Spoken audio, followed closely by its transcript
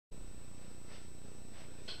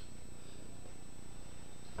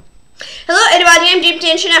Team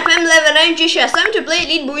Tension FM level 9 chess. Time to play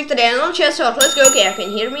Elite Boys today on chess hot. Let's go. Okay,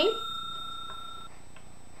 can you hear me?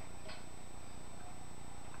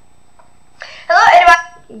 Hello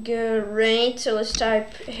everyone. Great, so let's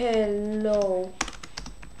type hello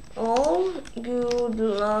all, good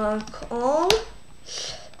luck all.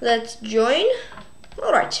 Let's join.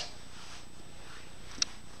 Alright.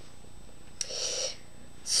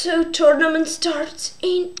 So tournament starts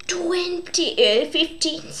in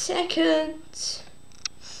 15 seconds.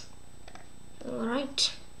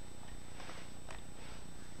 Alright.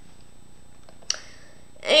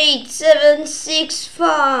 8, 7, 6,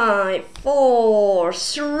 5, 4,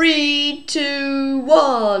 3, 2,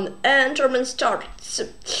 1, and tournament starts.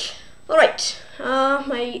 Alright,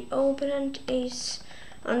 my opponent is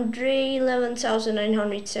Andre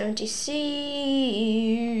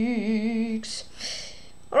 11,976.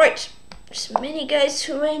 Alright, there's many guys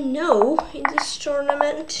who I know in this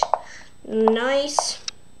tournament. Nice.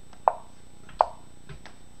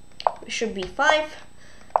 Bishop b5,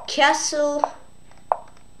 castle.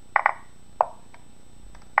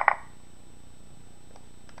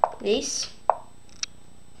 This.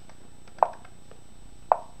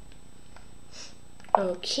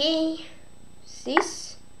 Okay.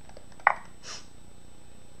 This.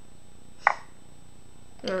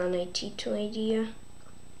 Knight e2 idea.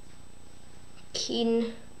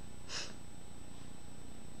 King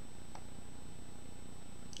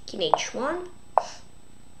h1.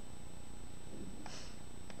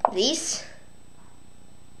 This.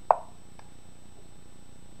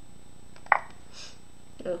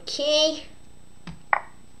 Okay.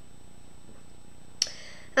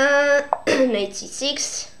 Knight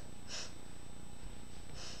c6.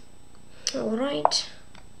 Alright.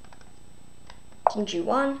 King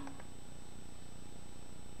g1.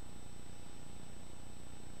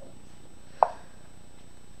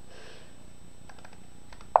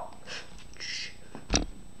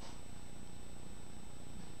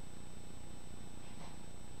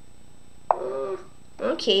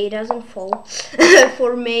 Okay, it doesn't fall.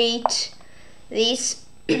 For mate. This.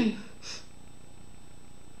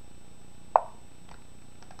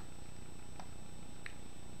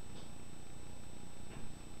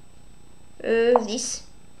 This.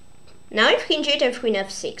 Now if king g8, I have queen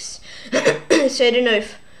f6. So I don't know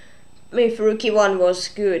if rook e1 was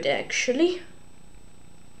good actually.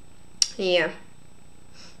 Yeah.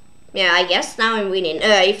 Yeah, I guess now I'm winning.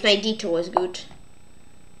 If knight d2 was good.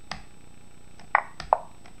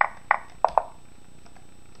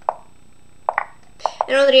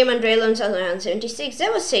 Another game Andre 11,976.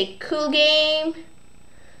 That was a cool game.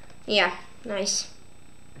 Yeah, nice.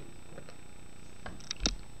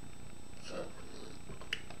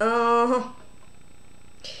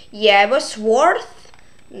 Yeah, it was worth.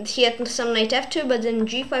 He had some knight f2, but then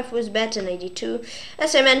g5 was better. Knight d2,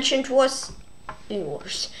 as I mentioned, was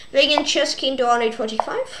worse. Vegan chess king to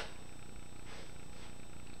r845.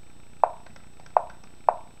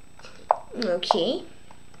 Okay.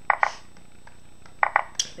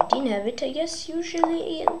 We didn't have it, I guess,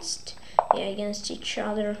 usually against each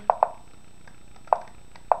other.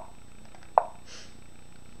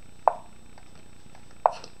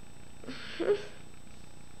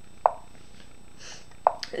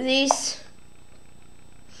 This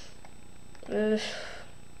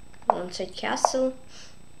one-side castle.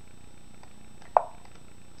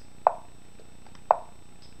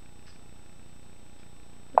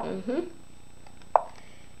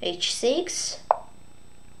 H6.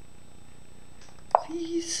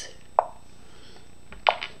 Please.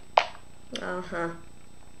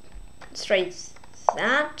 Let's try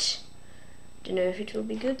that. Don't know if it will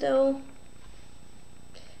be good though.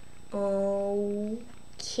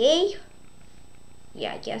 Okay.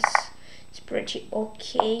 Yeah, I guess it's pretty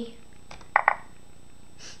okay.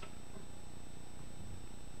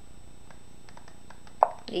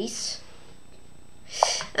 This.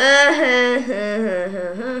 I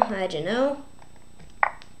don't know.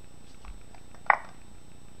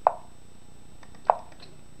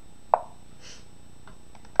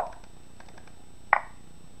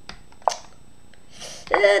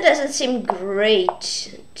 Doesn't seem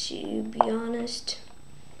great, to be honest.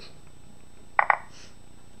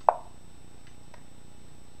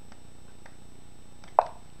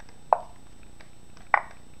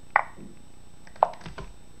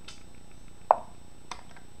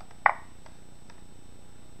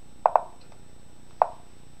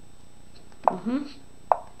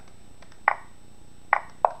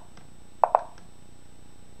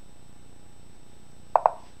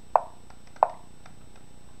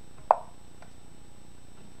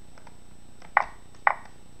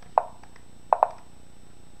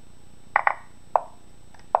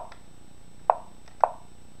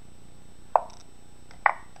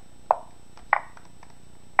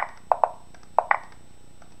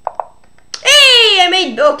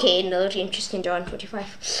 made, okay, another interesting draw on 45.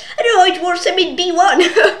 I don't know how it works, I made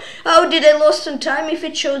b1. How did I lost on time if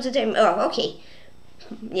it shows that I'm, oh, okay.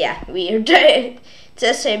 Yeah, weird. It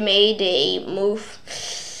says I made a move.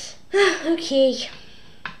 Okay.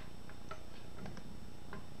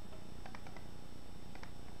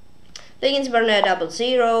 Begins Bernard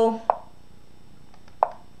 00.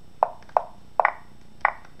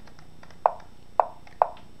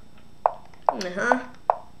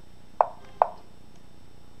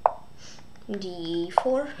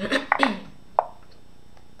 D4.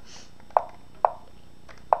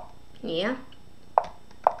 Yeah.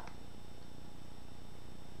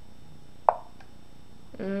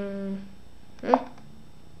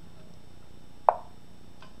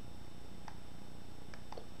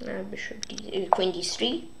 Bishop D, Queen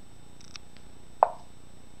D3.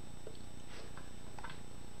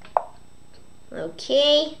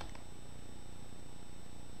 Okay.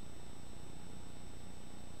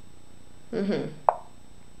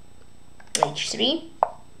 H3.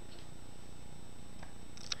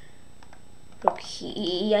 Okay,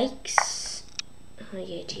 yikes. Oh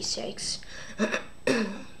yeah, T6.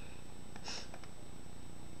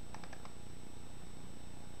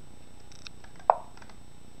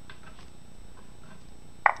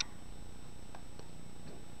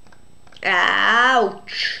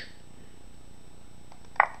 Ouch.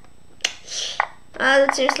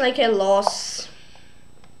 That seems like a loss.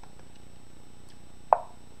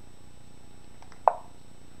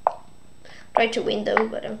 Try to win though,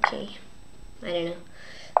 but okay. I don't know.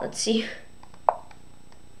 Let's see.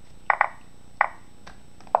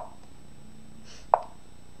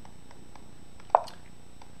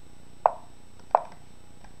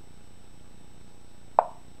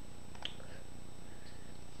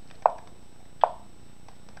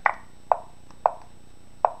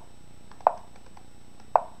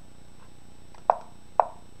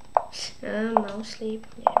 Mouse sleep,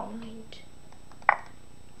 never mind.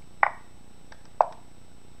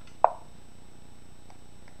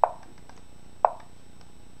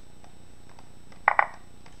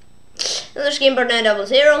 Another game Bernard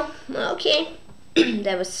 00. Okay.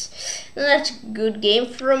 That was not a good game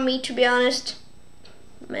from me, to be honest.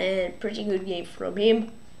 Man, pretty good game from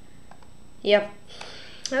him. Yep.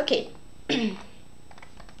 Okay.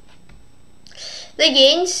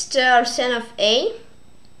 Against our son of A.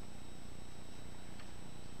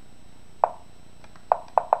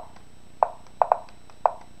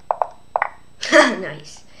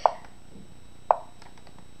 Nice.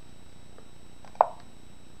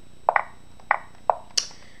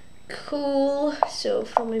 Cool. So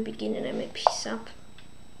from the beginning I'm a piece up.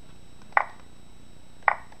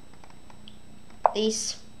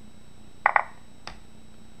 This.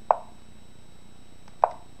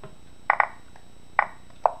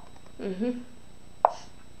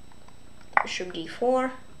 Bishop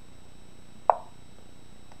D4.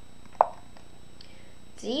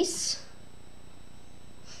 This.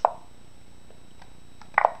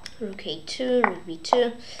 Rook A2, Rook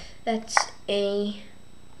B2. That's a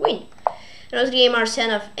win. Another game, our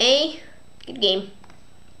son of A. Good game.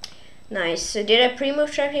 Nice. So did I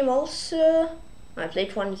pre-move trap him also? I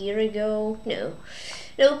played 1 year ago. No.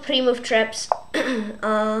 No pre-move traps.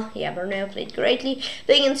 Yeah, Bernal played greatly.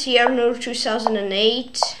 Begins here, no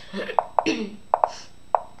 2008.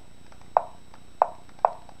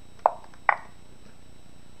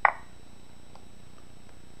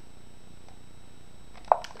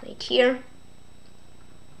 Right here.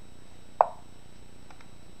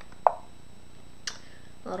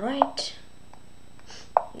 Alright.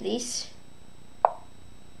 This.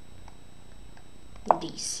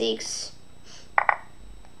 D6.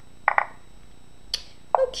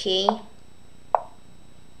 Okay.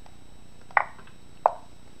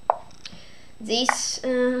 This.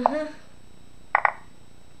 Rook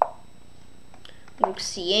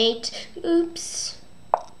C8. Oops.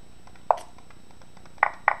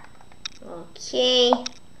 Okay.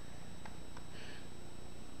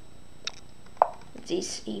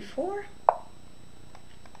 This E4.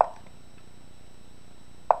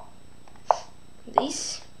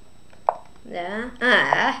 This.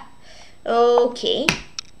 Okay.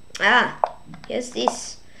 Yes,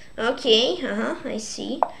 this. Okay, I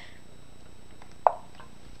see.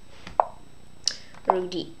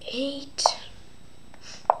 Rook D8.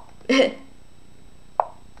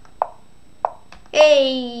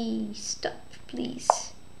 Hey, stop, please.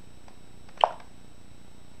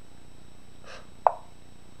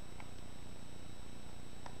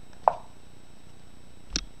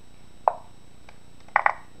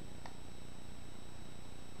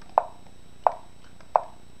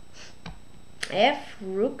 F,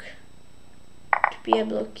 rook be a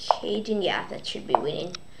blockading. Yeah, that should be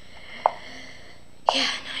winning. Yeah,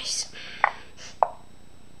 nice.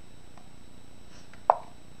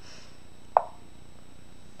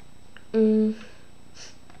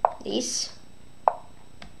 This.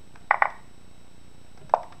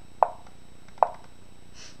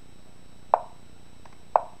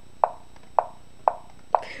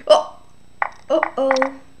 Oh! Uh-oh.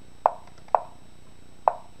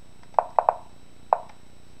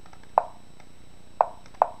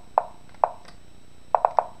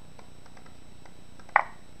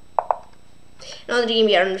 Another game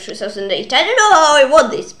here in 2008. I don't know how I won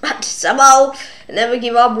this, but somehow never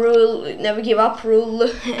give up rule,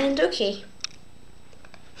 and okay.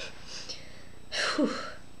 Whew.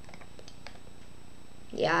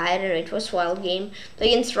 Yeah, I don't know, it was a wild game.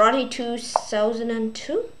 Play against Roddy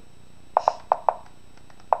 2002.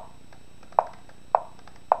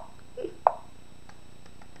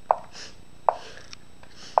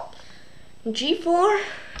 G4.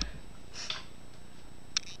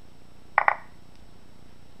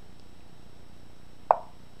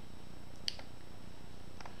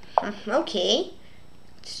 Okay,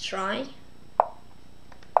 let's try.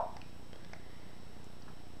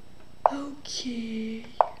 Okay.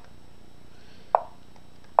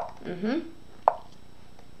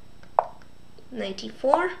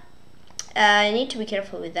 94. I need to be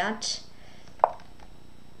careful with that.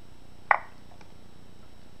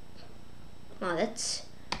 Oh, that's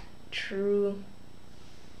true.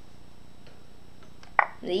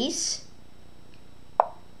 These.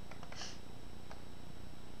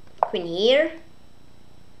 Queen here.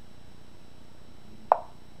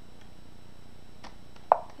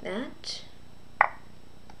 That.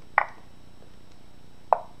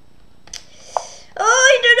 Oh,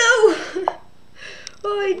 I don't know.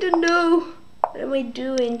 Oh, I don't know. What am I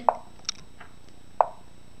doing?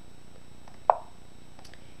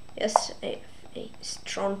 Yes, I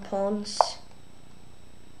strong pawns.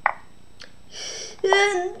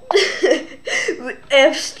 And we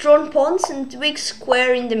have strong pawns and weak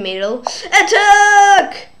square in the middle.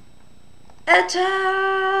 Attack!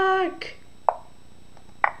 Attack!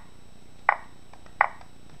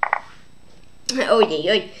 Oh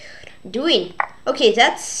yeah, doing. Okay,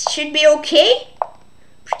 that should be okay.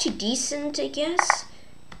 Pretty decent, I guess.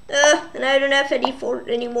 And I don't have any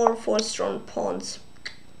more 4 strong pawns.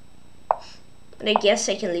 And I guess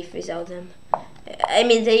I can live without them. I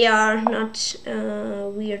mean, they are not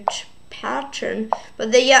weird pattern,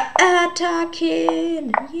 but they are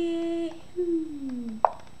attacking. Yeah.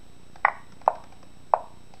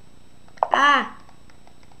 Ah.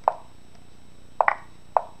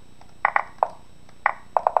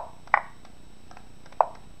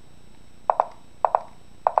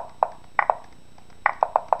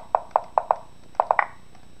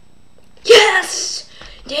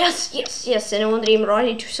 Yes, and I won Dream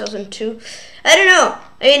Roddy 2002. I don't know.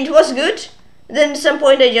 I mean, it was good. Then at some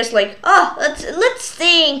point I just like, let's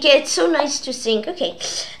think. It's so nice to think. Okay,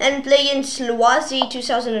 and play in Slovazi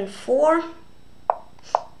 2004.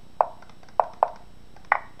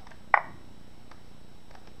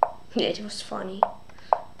 Yeah, it was funny.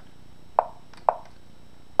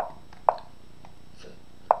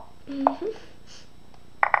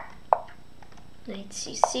 Knight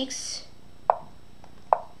C6.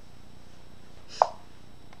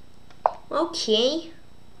 Okay.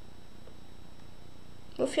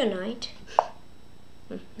 Move your knight.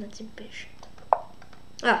 That's a bishop.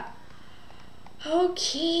 Ah.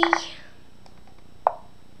 Okay.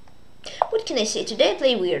 What can I say? Today I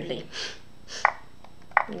play weirdly.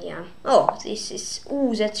 Yeah. Oh, this is...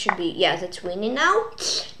 Ooh, that should be... Yeah, that's winning now.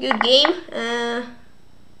 Good game.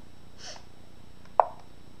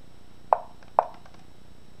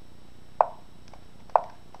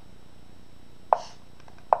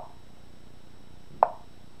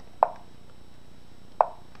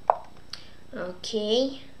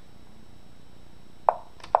 Okay.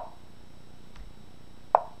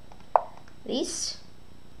 This.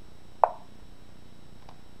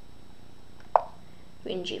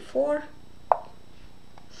 Queen G4.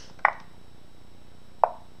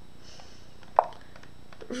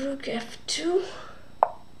 Rook F2.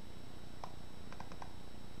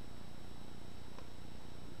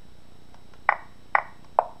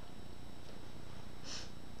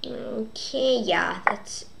 Okay, yeah,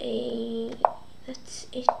 that's it.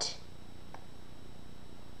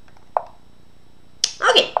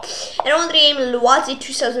 Okay, and on the game Luazi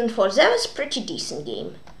 2004. That was a pretty decent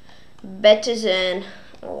game. Better than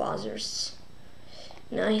all others.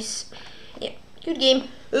 Nice. Yeah, good game.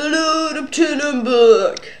 A lot of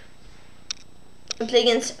Tannenberg. I play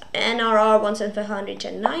against NRR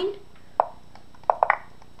 1509.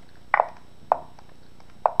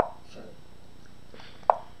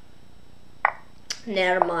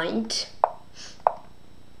 Never mind.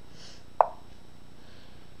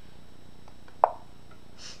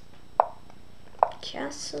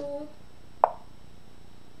 Castle.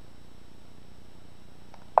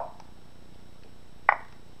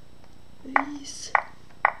 These.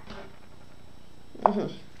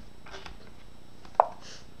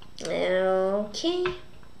 Okay.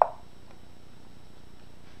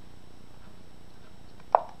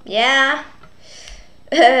 Yeah.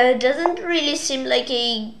 Doesn't really seem like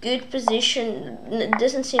a good position. It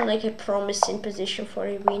doesn't seem like a promising position for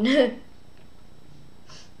a win.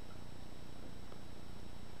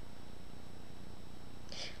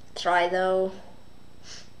 Try though.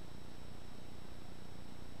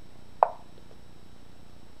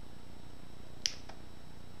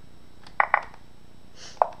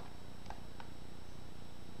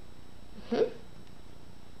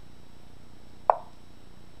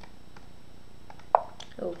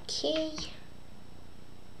 Okay.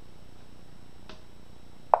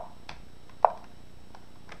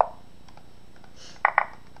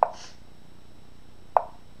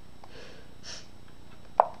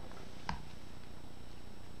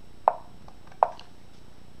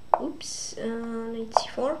 Oops, knight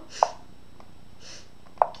c4.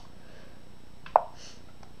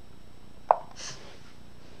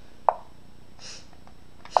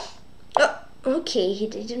 Oh, okay, he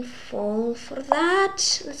didn't fall for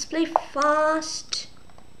that. Let's play fast.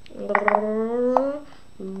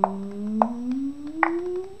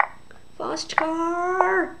 Fast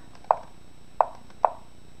car.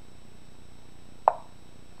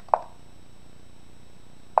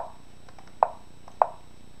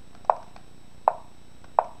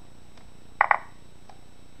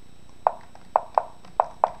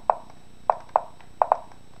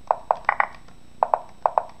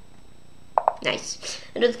 Nice.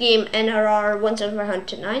 Another game, NRR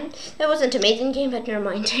 1/109. That was an amazing game, but never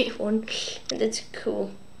mind, I won. And that's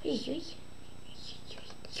cool.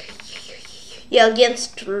 Yeah,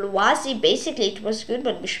 against Luazi, basically it was good,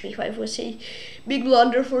 but bishop e5 was a big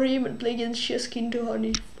blunder for him, and play against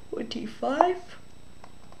Cherniaiev 45.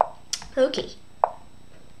 Okay.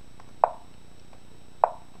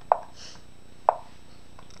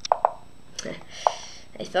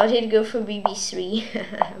 I thought he'd go for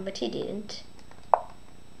BB3, but he didn't.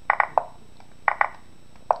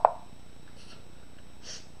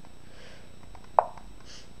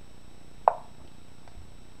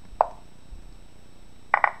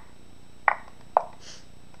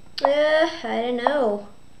 I don't know.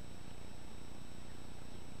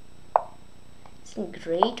 It's in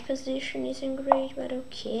great position, isn't great, but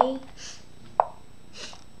okay.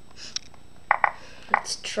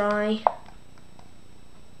 Let's try.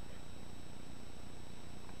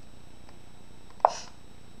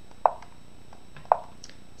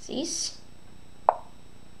 This.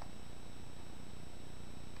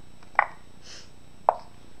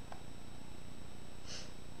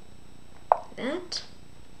 That.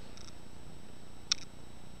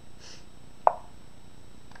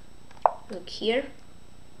 Look here.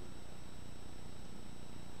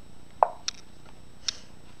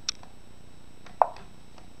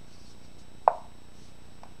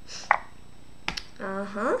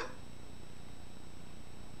 Uh-huh.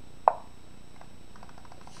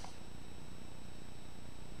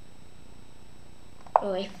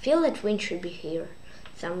 Oh, I feel that win should be here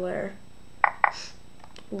somewhere.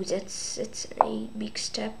 Ooh, that's a big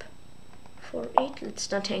step for it. Let's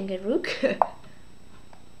not hang a rook.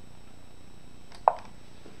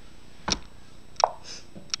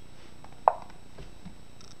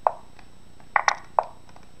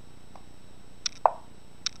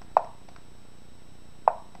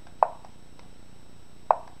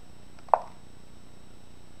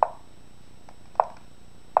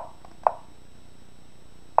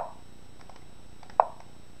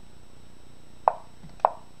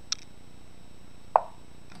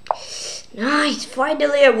 Nice!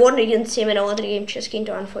 Finally I won against him and I won the game chess king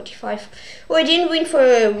to 145. Oh, I didn't win for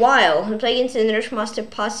a while. I played against the International Master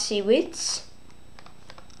Passivitz.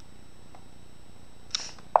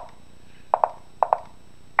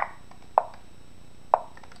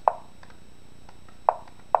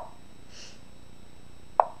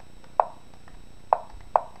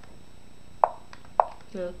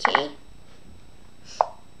 Okay.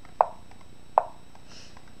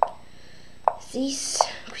 This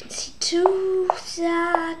queen c2,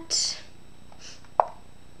 that.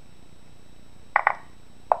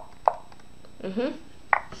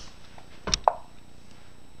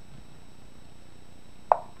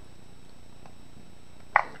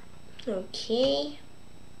 Okay.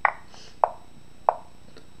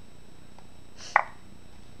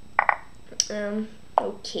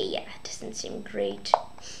 Okay, yeah, doesn't seem great.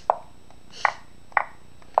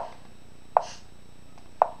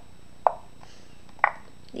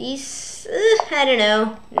 This, I don't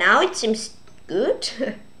know. Now it seems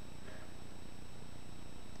good.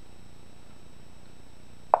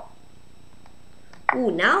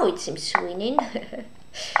 Ooh, now it seems winning.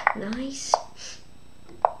 Nice.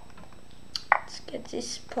 Let's get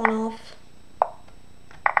this pawn off.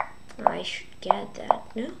 I should get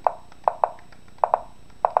that, no?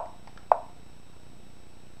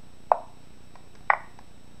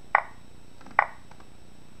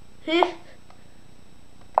 I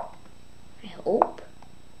hope.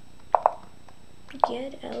 I'll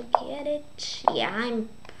get it. Yeah, I'm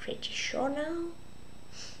pretty sure now.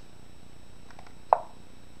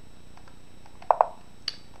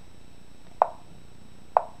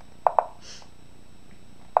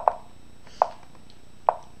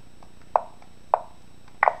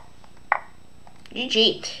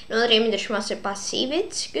 GG. Another game in the Grandmaster passive.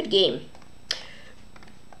 It's good game.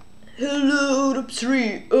 Hello, top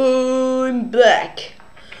 3. I'm back.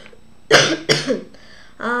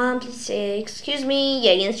 Please say, excuse me.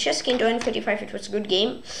 Yeah, against Cheskin 245, it was a good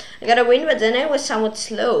game. I got a win, but then I was somewhat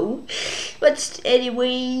slow. But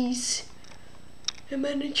anyways, I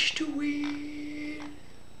managed to win.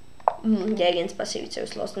 Yeah, against passive, so I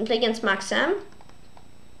was lost. And play against Maxam.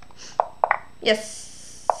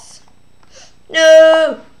 Yes.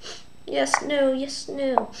 No. Yes, no, yes,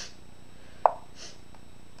 no.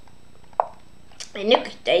 I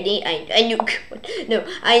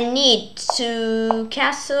need to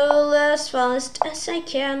castle as fast as I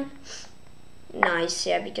can. Nice,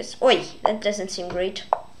 yeah, because that doesn't seem great.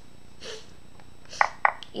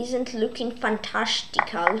 Isn't looking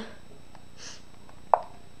fantastical.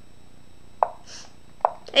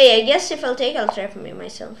 Hey, I guess if I'll try for me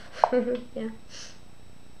myself. Yeah.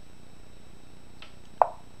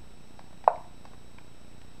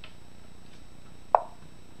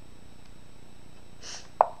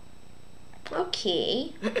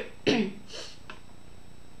 Okay.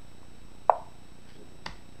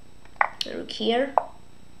 Rook here.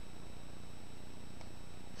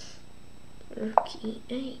 Rook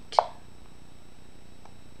e8.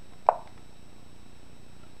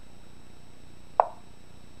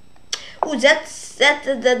 Oh, that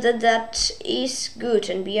is good.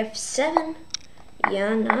 And bf7.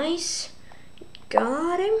 Yeah, nice.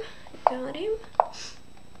 Got him.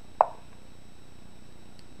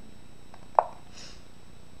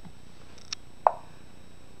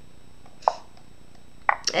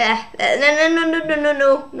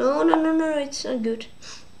 No, it's not good.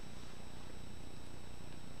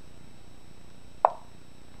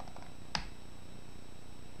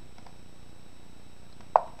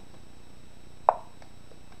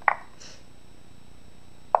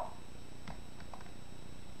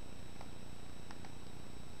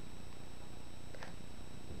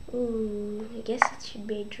 Ooh, I guess it should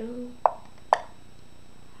be a draw.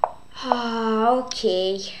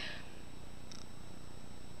 Okay.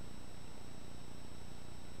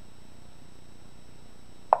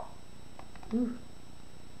 Ooh.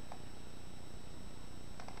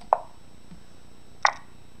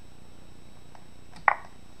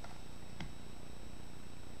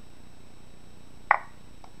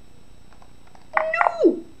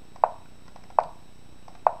 No!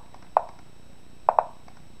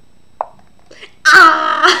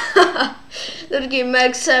 Ah! Okay,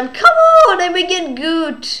 Maxam, come on, I begin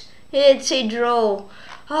good. It's a draw.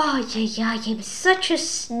 Oh, yeah, I'm such a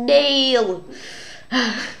snail.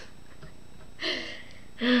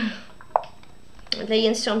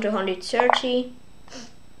 Against Tom 230.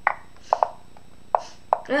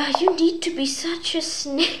 You need to be such a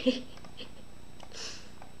snail.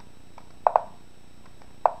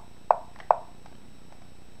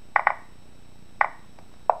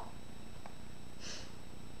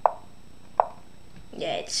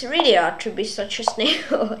 Yeah, it's really hard to be such a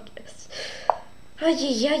snail, I guess.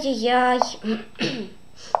 Yeah.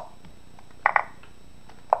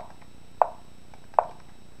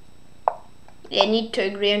 I need to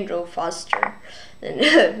agree and draw faster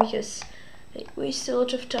than because I waste a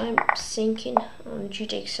lot of time thinking on G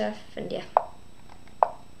takes F, and yeah.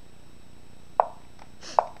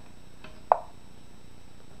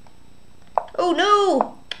 Oh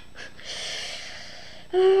no!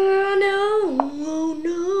 Oh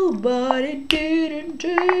no, but it didn't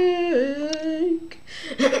take.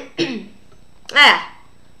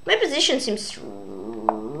 My position seems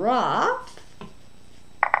rough.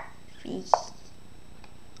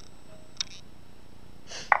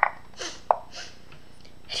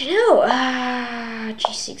 I don't know.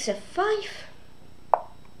 G6 F5.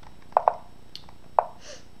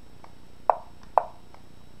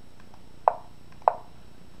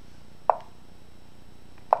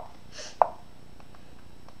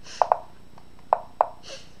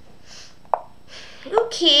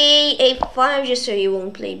 Okay, a5 just so you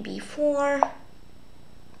won't play b4.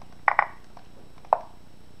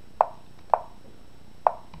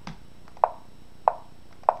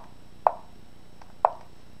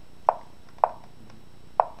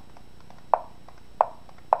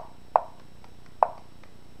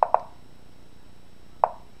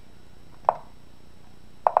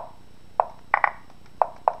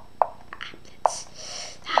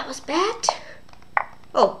 That was bad.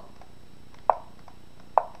 Oh.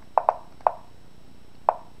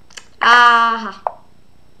 Aha.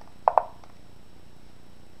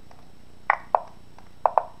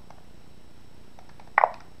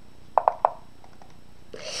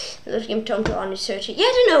 Let him turn to only 30. Yeah,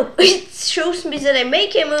 I don't know. It shows me that I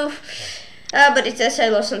make a move. But it says I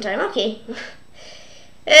lost on time. Okay.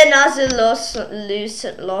 Another loss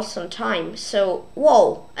on time. So,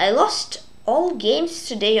 whoa. I lost all games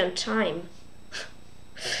today on time.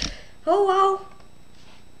 Oh wow.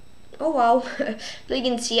 Oh wow.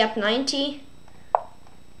 Playing C up 90.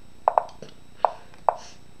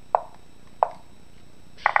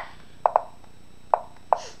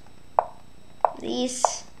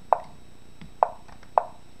 These.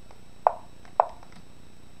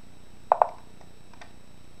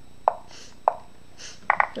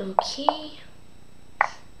 Okay.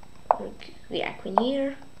 Yeah, queen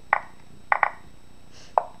here.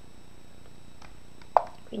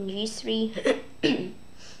 Queen g3.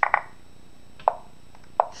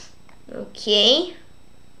 Okay.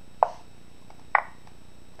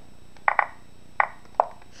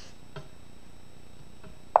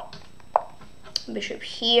 Bishop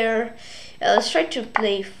here. Let's try to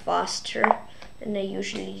play faster than I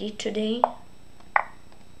usually do today.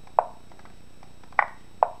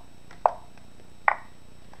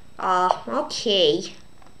 Ah, okay.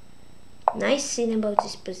 Nice thing about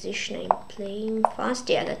this position, I'm playing fast.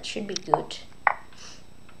 Yeah, that should be good.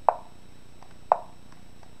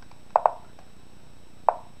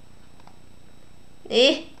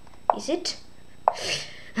 Is it?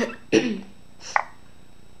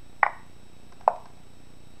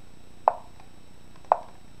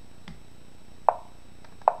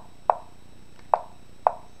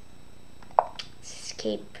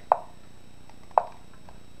 Escape.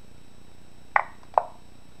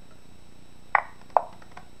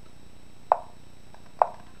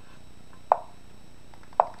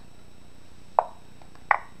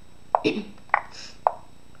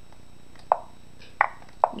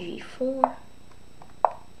 G4.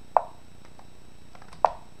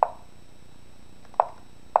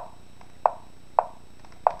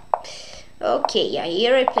 Okay, yeah,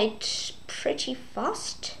 here I played pretty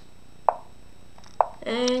fast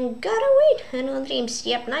and got a win. And on dreams,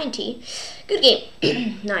 yep, 90. Good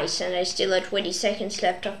game. Nice, and I still have 20 seconds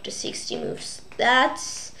left after 60 moves.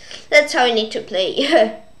 That's how I need to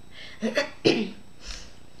play.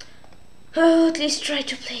 Oh, at least try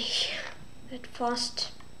to play that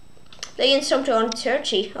fast. Playing some to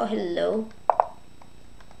 130. Oh, hello.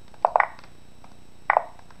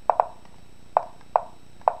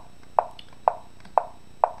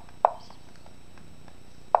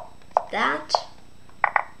 That.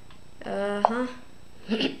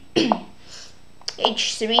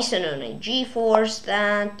 H3, so no, G4's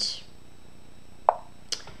that.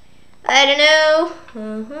 I don't know.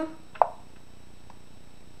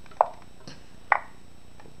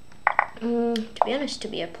 To be honest, to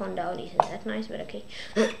be a pawn down isn't that nice, but okay.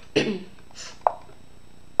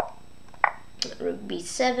 Rook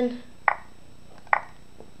b7.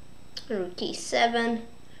 Rook e7.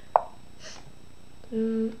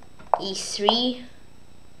 E3.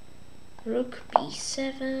 Rook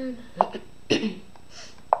b7.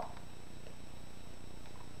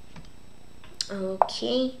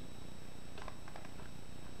 Okay.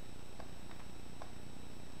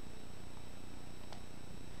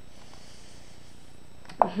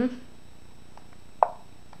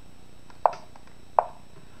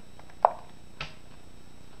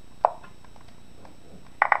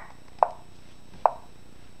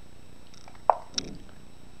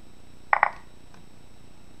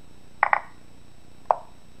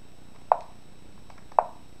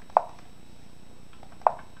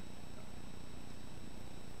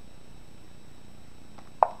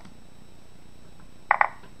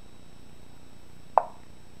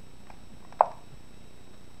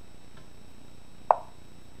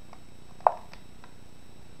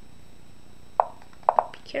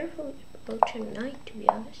 Careful about your knight, to be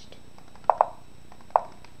honest.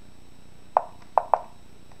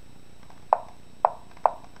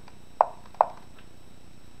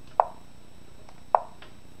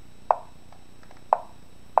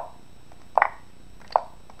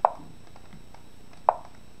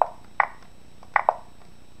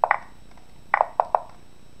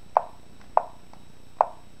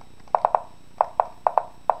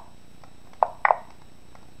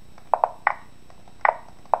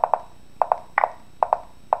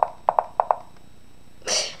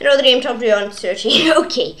 Another game top 330.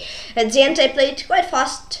 Okay. At the end I played quite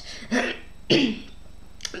fast. But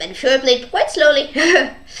before I played quite slowly.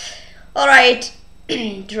 Alright.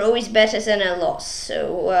 Draw is better than a loss.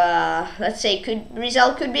 So let's say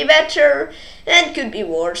result could be better and could be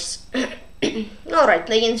worse. Alright,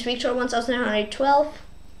 play against Victor 1912.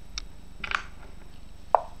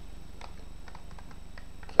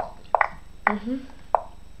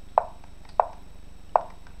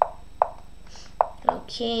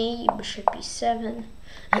 Okay, bishop e7.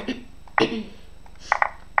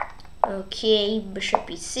 Okay, bishop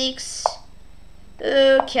e6.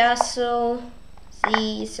 Castle.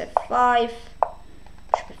 c5.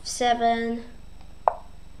 Bishop f7.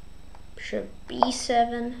 Bishop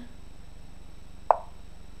b7.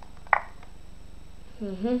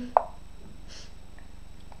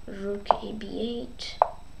 Rook a b8.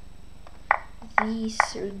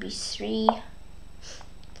 Rook b3.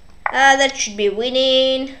 That should be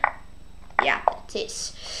winning. Yeah, it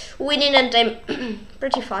is winning, and I'm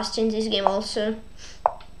pretty fast in this game also.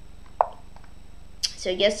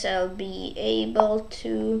 So I guess I'll be able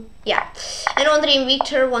to, yeah. And on the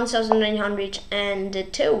Victor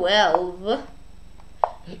 1912.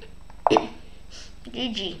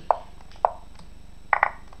 GG.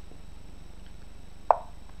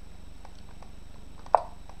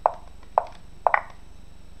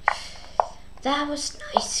 That was a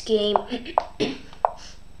nice game.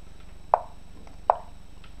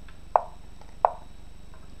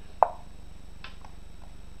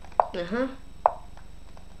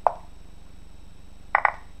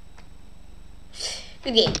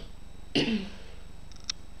 Good game.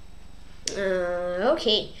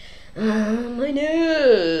 Okay. My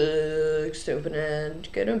next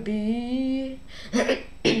opponent gonna be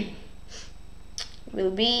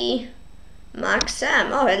will be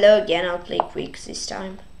Maxam. Oh, hello again. I'll play quick this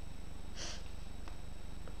time.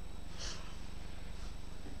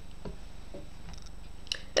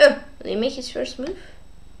 Oh, will he make his first move?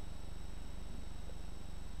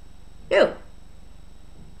 No.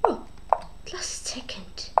 Oh, last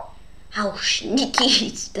second. How sneaky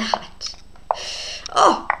is that?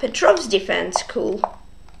 Oh, Petrov's defense, cool.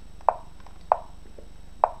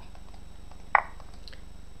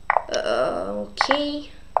 Okay.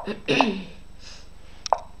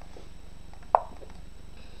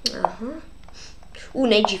 Ooh,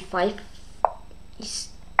 knight g5 is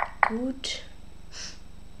good.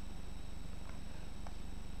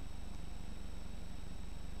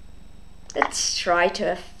 Let's try to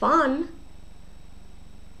have fun.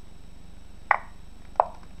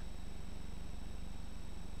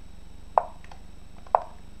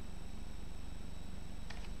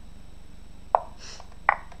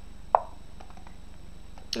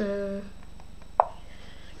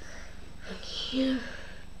 Here.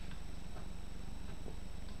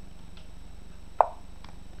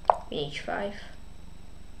 H5.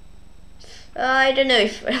 I don't know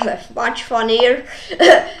if I'll have much fun here.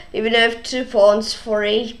 Even though I have 2 pawns for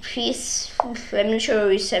a piece. I'm not sure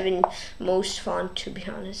who's having most fun, to be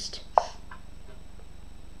honest.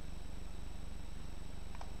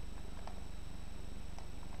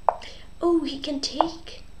 Oh, he can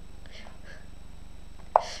take.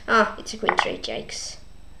 Ah, it's a queen trade, yikes.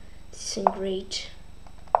 This isn't great.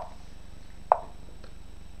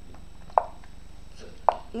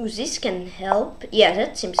 Ooh, this can help. Yeah,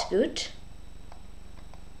 that seems good.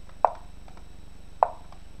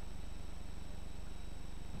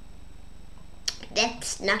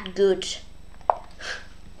 That's not good.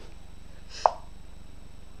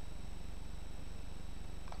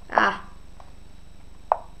 Ah.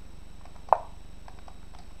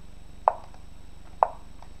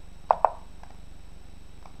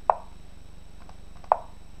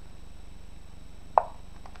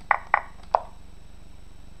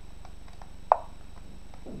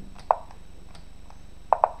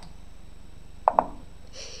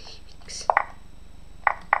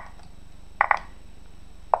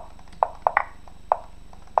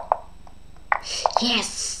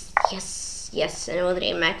 Yes, yes, yes,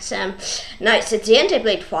 another max. Nice, at the end I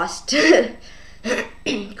played fast.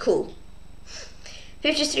 Cool.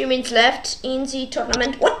 53 minutes left in the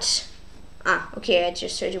tournament. What? Ah, okay, I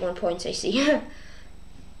just 31 points, I see.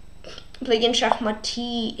 Played in Schachmat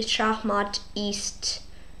East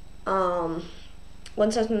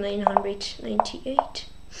 1998.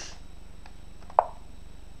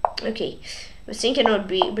 Okay, I was thinking it would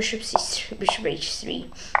be bishop c3, bishop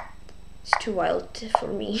h3. It's too wild for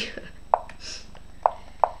me.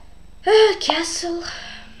 Castle.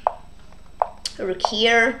 Rook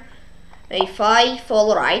here. a5.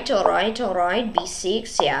 Alright.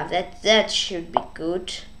 b6. Yeah, that should be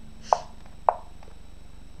good.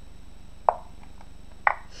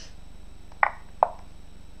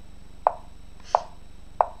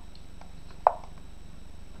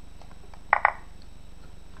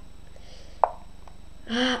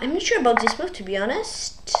 I'm not sure about this move, to be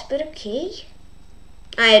honest, but okay.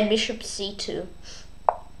 I had bishop c2.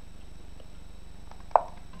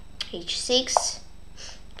 h6.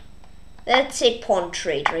 That's a pawn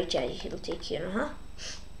trade, right? Yeah, he'll take here, huh?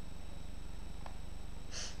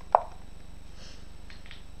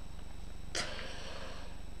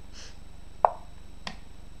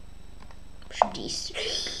 Bishop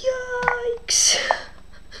d3. Yikes!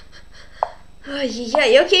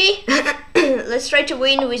 Yeah, okay. Let's try to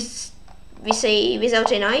win with,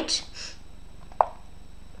 without a knight.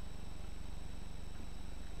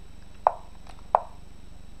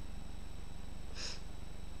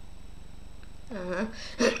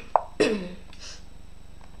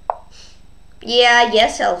 Yeah, I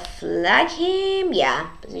guess I'll flag him. Yeah,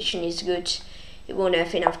 position is good. He won't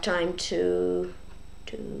have enough time to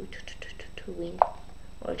win,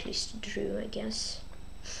 or at least drew, I guess.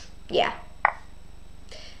 Yeah,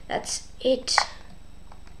 that's it.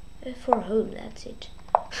 For home, that's it.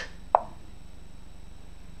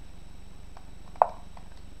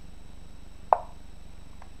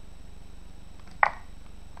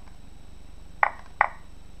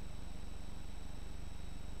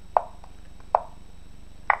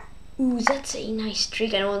 Ooh, that's a nice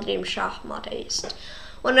trick. An old game Schachmatt.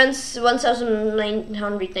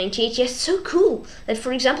 1998. Yes, so cool. That,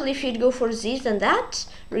 for example, if you'd go for this and that,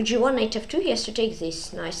 rook g1, knight f2, he has to take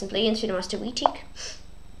this. Nice, and play against the master Wietig.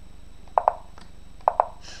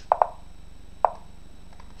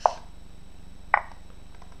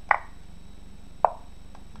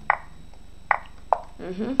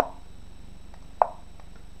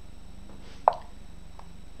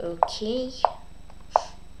 Okay.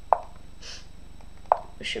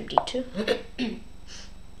 Bishop d2.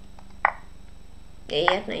 A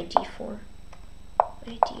at knight d4.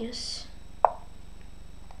 Ideas.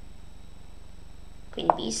 Queen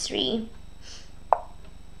b3.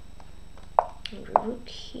 Rook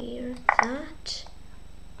here. That.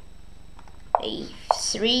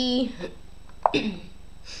 a3. Queen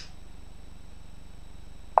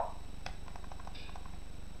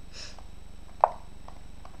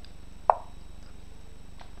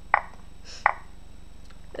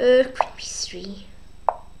b3.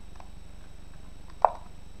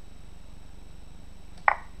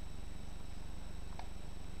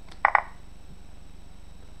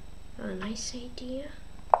 A nice idea.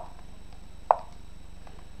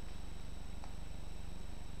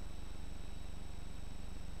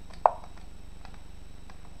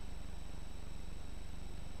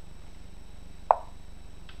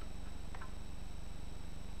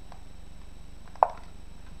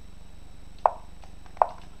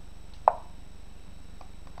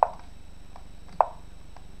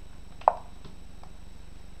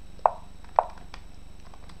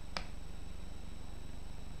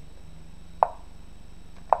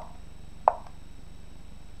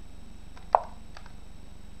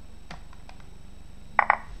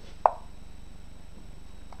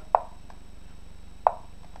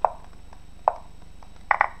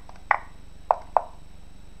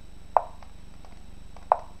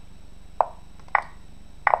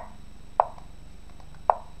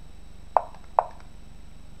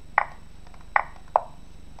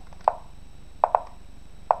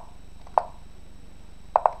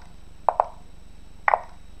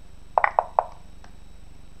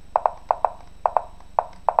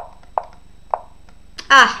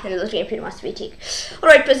 Ah, and looking at pretty much Wietig.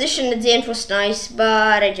 Alright, position at the end was nice,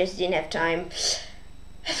 but I just didn't have time.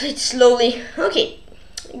 I played slowly. Okay,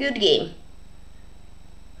 good game.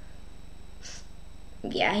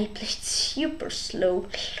 Yeah, he played super slow,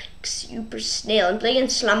 like super snail. I'm playing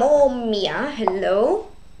Slamomia. Hello.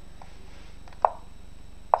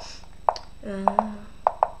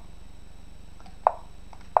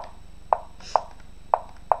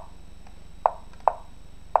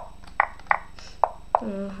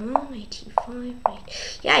 Knight e5, right.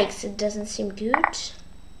 Yikes, it doesn't seem good.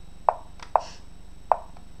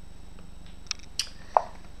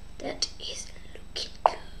 That is looking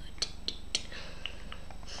good.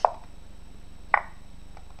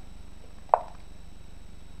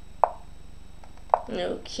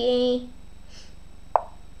 Okay.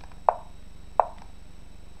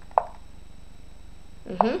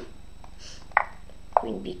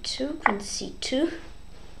 Queen b2, queen c2.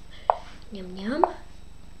 Yum yum.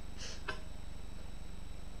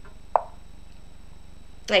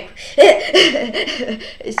 Like,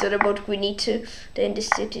 it's not about queen e2. Then the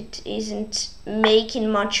suit it isn't making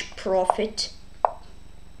much profit.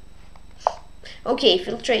 Okay,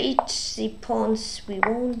 filtrate the pawns we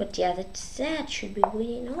won, but yeah, that should be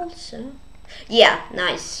winning also. Yeah,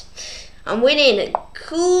 nice. I'm winning.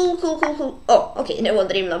 Cool. Oh, okay, no one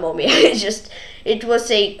dream La Momia. It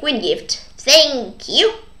was a queen gift. Thank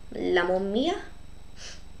you, La Momia.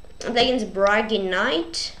 I'm playing the Bragging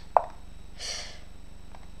Knight.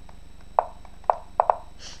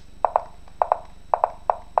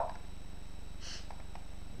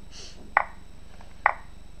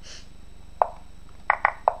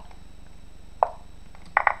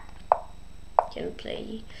 Can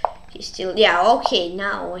play. He's still, yeah, okay,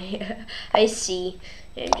 now I see.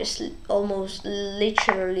 I'm just almost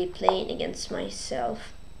literally playing against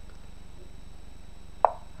myself,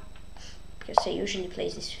 because I usually play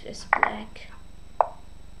this as black.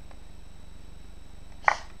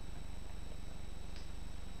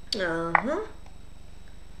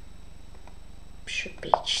 Bishop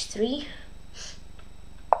h3.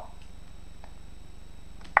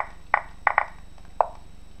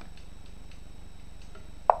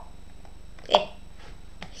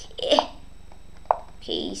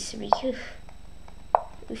 Okay, 3.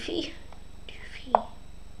 Doofy.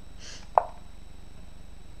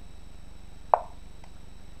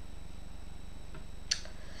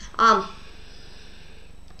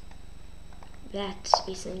 That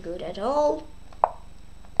isn't good at all.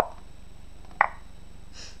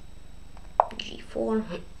 G4.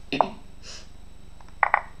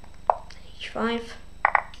 H5.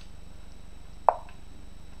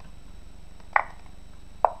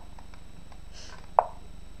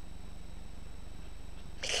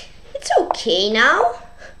 It's okay now.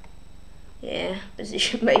 Yeah,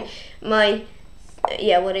 position my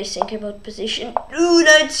yeah, what I think about position. Ooh,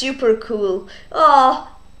 that's super cool.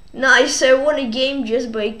 Oh, nice. I won a game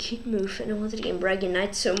just by king move, and I wanted to game Bragging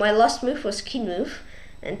Knight. So my last move was king move,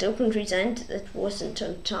 and Tykhon resigned. That wasn't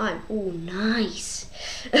on time. Ooh, nice.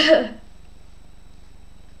 Play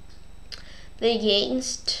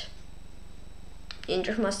against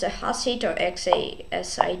International Grandmaster Hasid or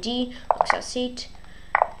XASID. Hasid.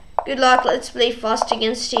 Good luck. Let's play fast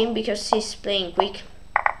against him because he's playing quick.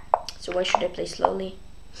 So why should I play slowly?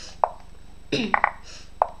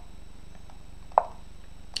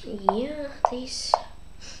 Yeah, this.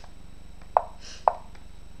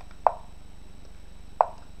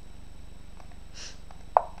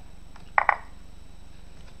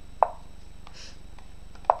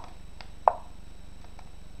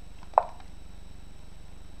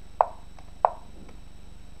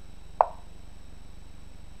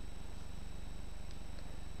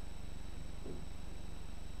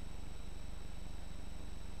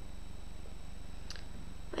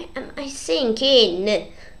 Why am I thinking? I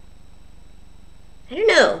don't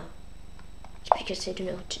know. It's because I don't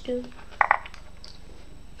know what to do.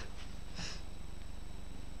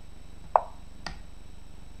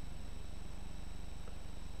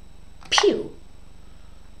 Pew.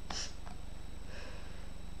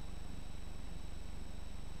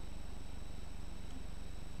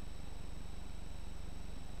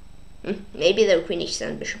 Maybe the queen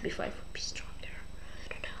h7 bishop b5 would be stronger. I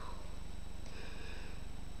don't know.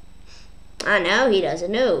 Ah, now he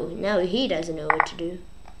doesn't know. Now he doesn't know what to do.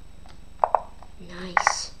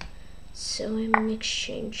 Nice. So I'm in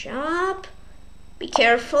exchange up. Be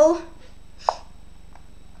careful.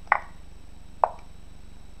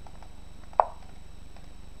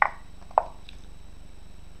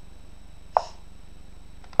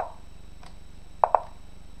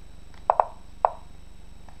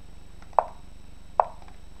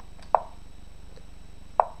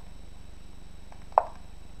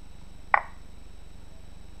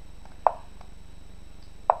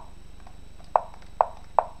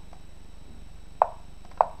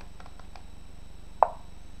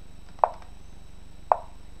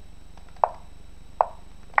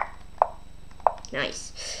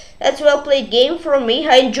 Nice. That's a well played game from me.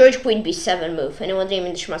 I enjoyed Queen B7 move. Anyone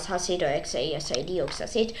dreaming Shmas Hasid or XASID or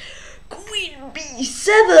Xasid? Queen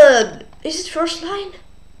B7! Is it first line?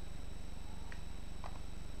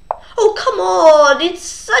 Oh, come on! It's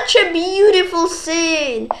such a beautiful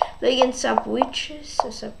scene! Play against sub witches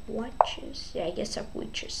or sub watches? Yeah, I guess sub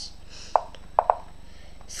witches.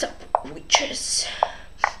 Sub witches.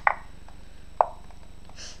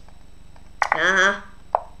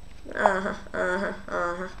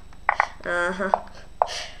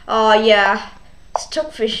 Oh yeah,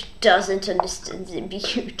 Stockfish doesn't understand the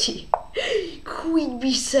beauty. Queen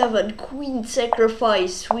b7, queen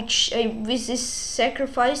sacrifice, which with this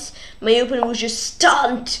sacrifice, my opponent was just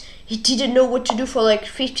stunned. He didn't know what to do for like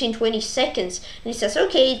 15-20 seconds. And he says,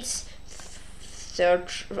 okay, it's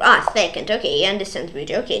second. Okay, he understands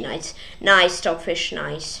beauty. Okay, nice. Nice, Stockfish,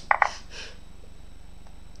 nice.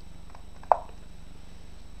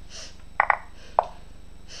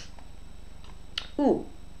 Ooh,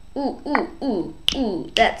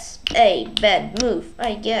 Ooh, that's a bad move,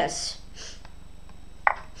 I guess.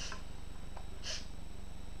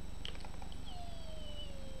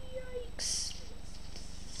 Yikes.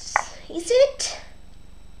 Is it?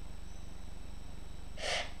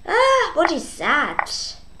 Ah, what is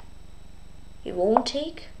that? He won't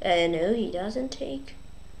take? No, he doesn't take.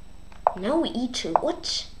 Now E2,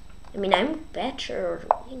 what? I mean, I'm better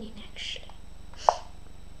winning actually.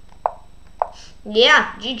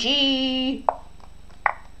 Yeah, GG.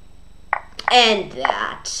 And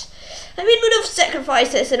that. I mean, would have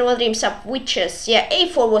sacrificed this and other sub witches. Yeah,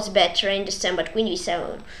 A4 was better, I understand, but Queen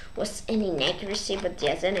B7 was an inaccuracy. But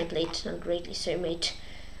yeah, then I played not greatly, so I made.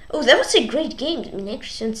 Oh, that was a great game.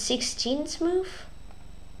 Inaccuracy on 16th move.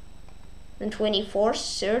 And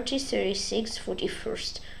 24th, 30, 36,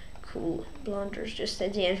 41st. Cool. Blunders just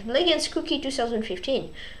at the end. Play against Cookie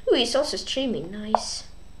 2015. Ooh, he's also streaming. Nice.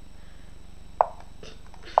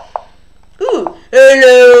 Ooh,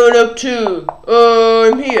 hello, top 2.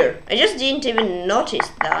 I'm here. I just didn't even notice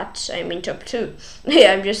that I'm in top 2.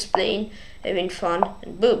 Yeah, I'm just playing, having fun,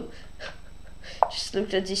 and boom. Just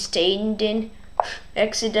looked at the stand-in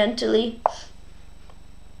accidentally.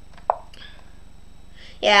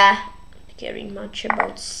 Yeah, not caring much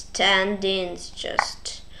about stand-ins,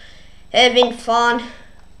 just having fun.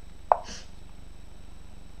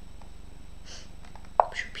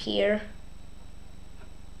 Bishop here.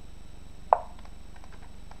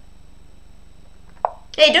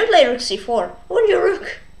 Hey, don't play rook c4. I want your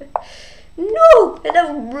rook. No, I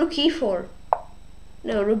love rook e4.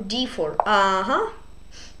 No, rook d4.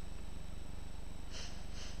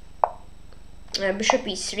 Bishop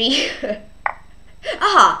e3.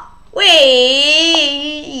 Aha!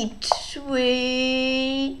 Wait!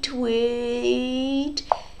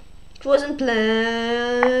 It wasn't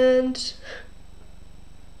planned.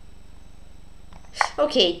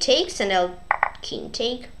 Okay, takes and I'll king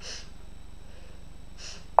take.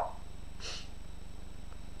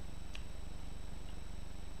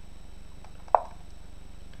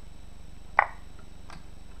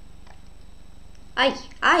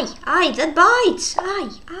 Aye, that bites!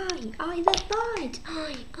 Aye, that bites!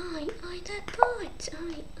 Aye, that bites! Aye,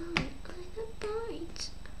 that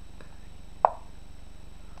bites!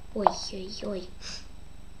 Oi.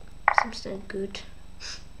 Seems not good.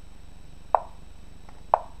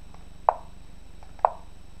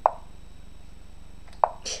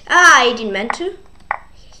 I didn't meant to.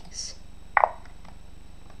 Yes.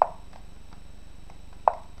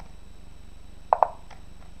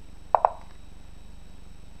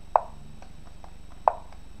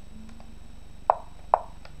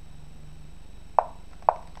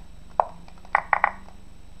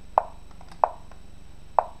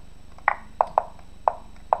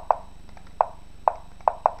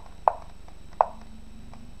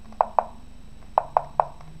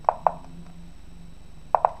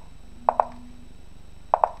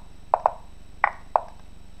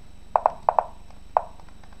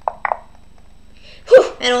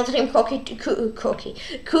 And all the time Cookie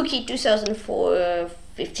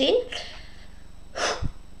 2015.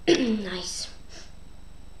 Nice.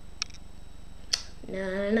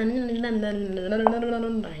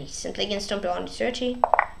 Nice. And play against Stomper on 30.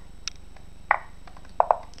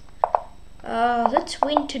 Let's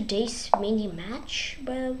win today's mini match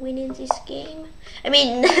by winning this game. I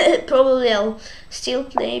mean, probably I'll still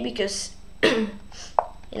play because in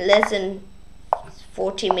less than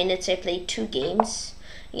 40 minutes I played 2 games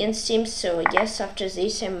against him, so I guess after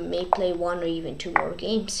this I may play 1 or even 2 more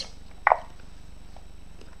games.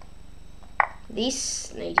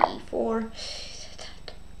 This 94.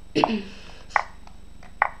 I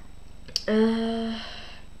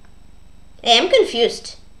am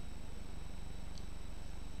confused.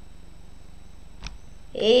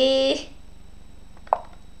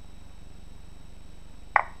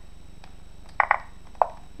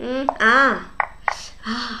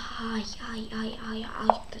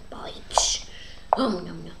 That bites. Oh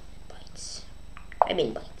no, bites. I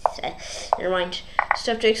mean bites. Never mind. Just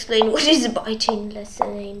have to explain what is biting in less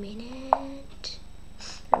than a minute.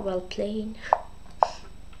 Well played.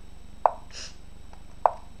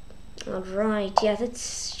 Alright, yeah,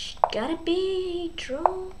 that's gotta be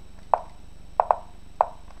draw.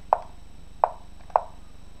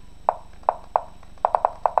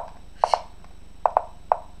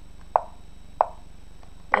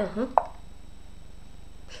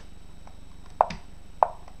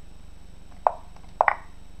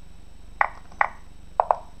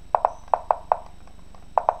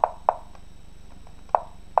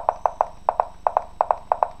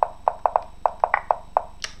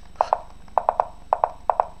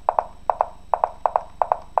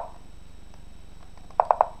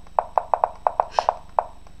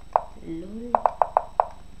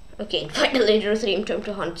 Okay, and finally draw 3 in time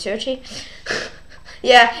to hunt 30.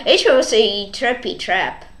 Yeah, H was a trappy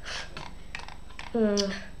trap.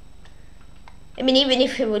 I mean, even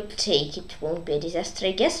if he would take, it won't be a disaster.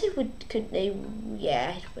 I guess it would,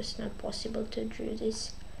 yeah, it was not possible to draw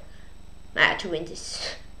this. To win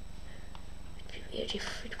this. It would be weird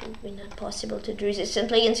if it would be not possible to draw this. And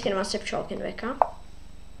play against Grandmaster Chalk and Veka.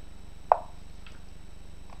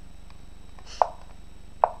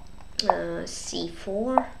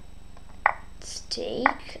 C4. Let's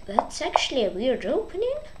take. That's actually a weird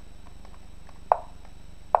opening.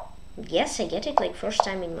 Yes, I get it like first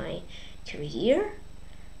time in my career.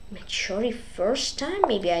 I'm not sure if first time,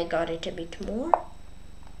 maybe I got it a bit more.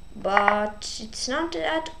 But it's not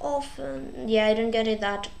that often. Yeah, I don't get it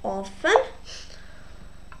that often.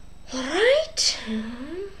 Alright.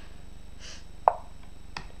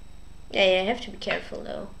 Yeah, I have to be careful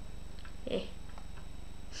though. Yeah.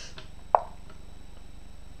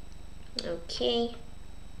 Okay.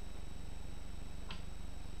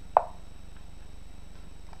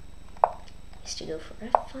 Is to go for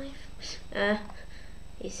F5.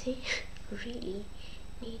 Is he really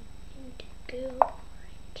need to go for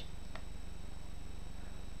it?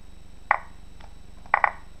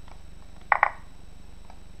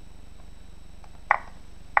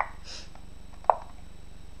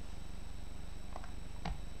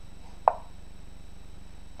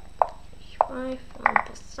 Five,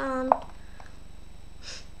 1%.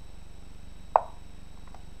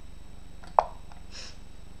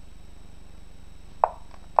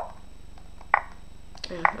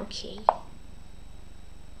 Okay.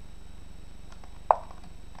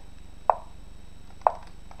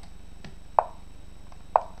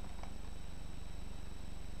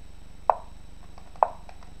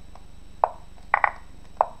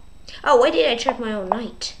 Oh, why did I check my own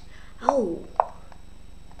knight? Oh.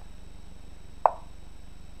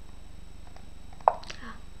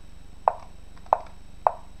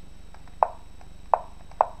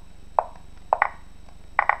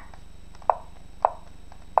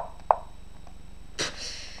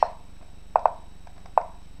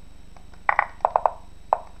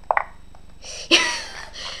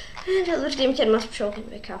 And I lose game 10 must choke and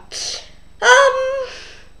wake up.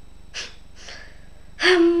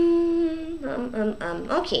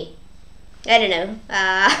 Okay. I don't know.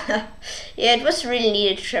 Yeah, it was really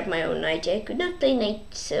needed to trap my own knight. I could not play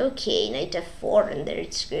knight. Okay, knight f4, and there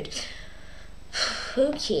it's good.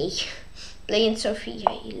 Okay. Playing Sophia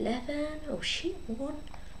 11. Oh, she won.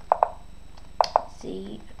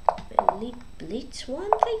 The Blitz won,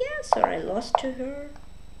 I guess, or I lost to her.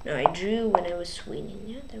 No, I drew when I was winning.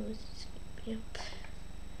 Yeah, that was, yeah.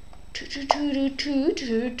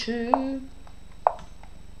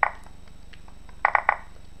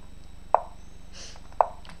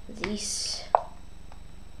 This.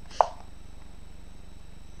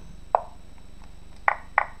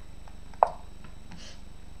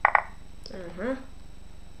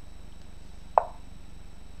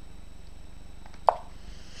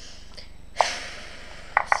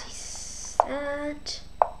 This, that.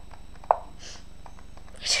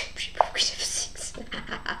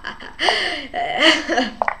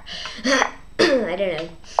 I don't know.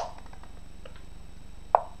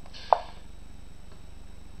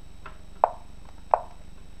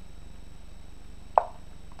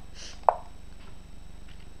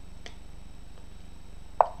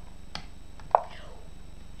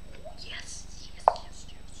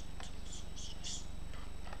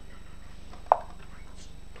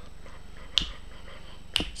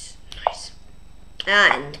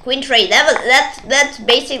 And queen trade. That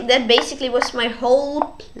basically was my whole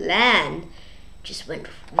plan. Just went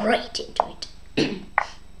right into it.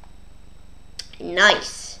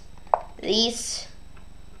 Nice. These.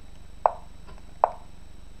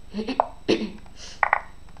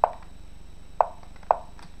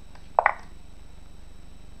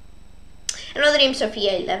 Another name,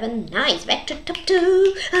 Sophia 11. Nice. Back to top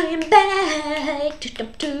 2. I am back to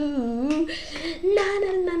top 2. Na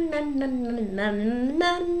na na na na na na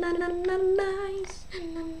na na na nice.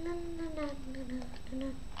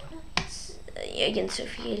 Nice. Yeah, again,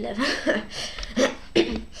 Sophia 11.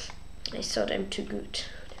 I thought I'm too good.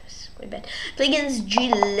 That was quite bad. Play against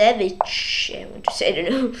Gilevich. I want to say, I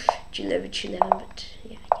don't know, Gilevich 11, but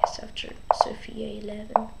yeah, I guess after Sophia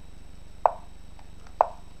 11.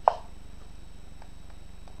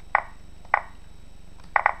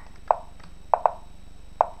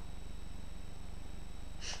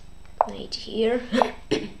 Right here.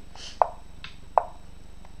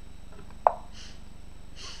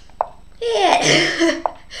 Yeah.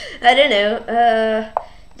 I don't know.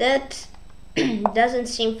 That doesn't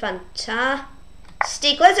seem fantastic.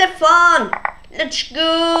 stick. Let's have fun. Let's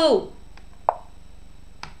go.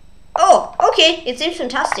 Oh, okay. It seems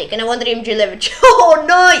fantastic. And I wonder if Cherniaiev. Oh,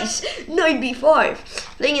 nice. Knight b5.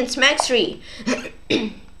 Playing in Smack 3.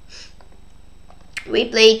 We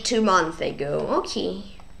played 2 months ago. Okay.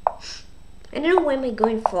 I don't know why am I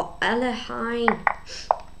going for Aleheim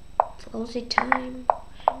all the time.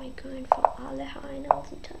 Why am I going for Aleheim all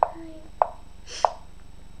the time?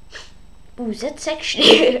 Ooh, that's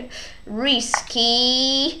actually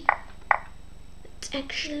risky. It's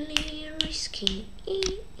actually risky.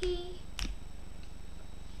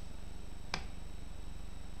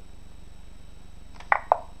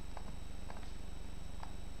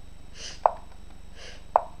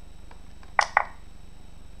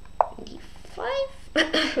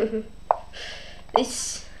 D5.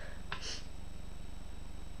 This.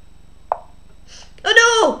 Oh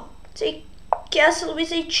no! Take castle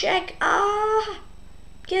with a check. Ah!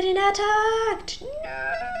 Getting attacked!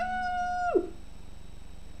 No!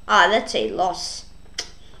 Ah, that's a loss.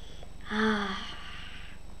 Ah.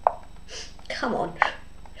 Come on.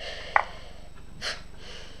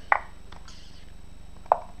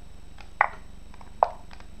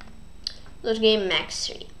 Let's game max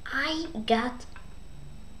 3. I got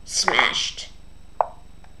smashed.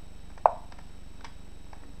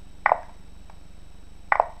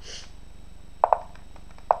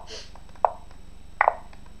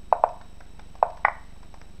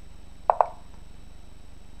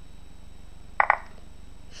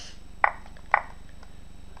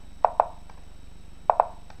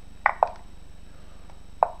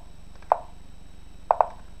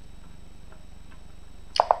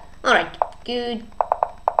 Alright, good.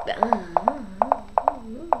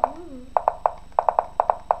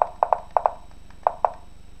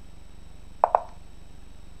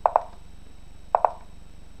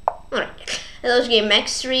 Alright, let's game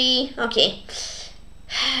max 3. Okay.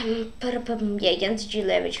 Yeah, against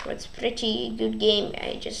Cherniaiev was pretty good game.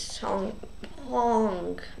 I just hung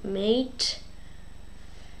mate.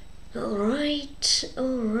 Alright.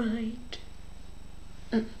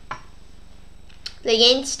 Play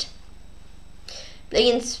against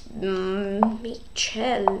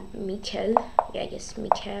Michel. Yeah, I guess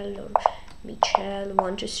Michel or Michel.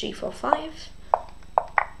 1, 2, 3, 4, 5.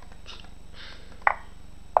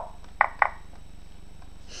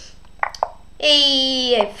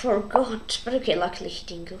 Hey, I forgot, but okay, luckily he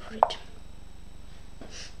didn't go for it.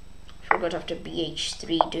 Forgot after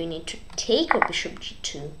bh3, do you need to take or bishop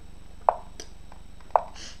g2?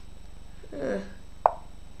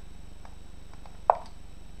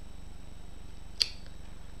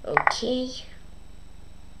 Okay.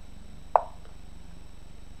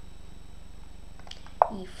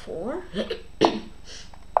 e4.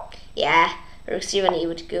 Yeah, rook c1, he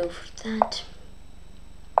would go for that.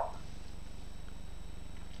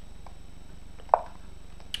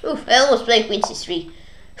 Oof, I almost played queen c3.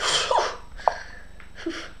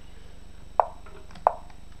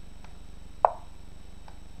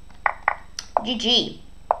 GG.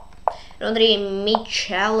 Andre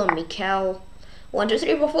Michel. 1, 2,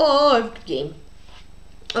 3, 4, 5. Good game.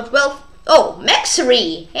 Oh, 12. Oh, max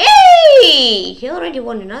 3. Hey! He already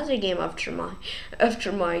won another game after my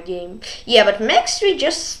game. Yeah, but max 3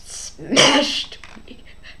 just smashed me.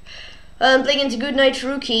 I'm playing into Good Night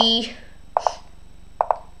Rookie.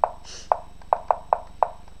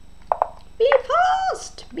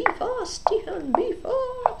 Be fast, Tykhon, be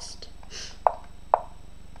fast.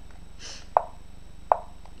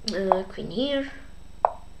 Queen here.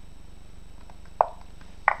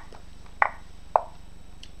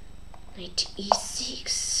 Knight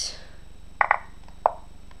e6.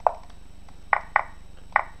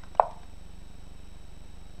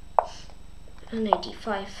 And knight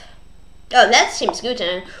d5. Oh, that seems good.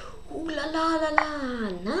 Ooh la la la la,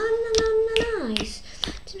 nice.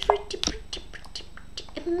 Seems pretty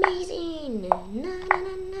amazing.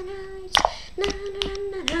 Nice.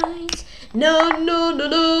 Nice.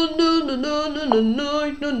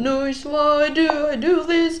 Why do I do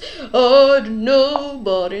this? I don't know,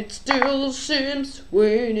 but it still seems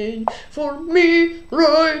winning for me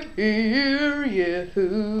right here.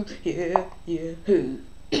 Yeah.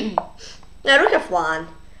 Now rook f1.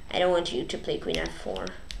 I don't want you to play queen f4.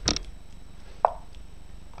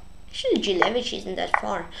 Actually, Cherniaiev isn't that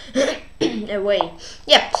far away.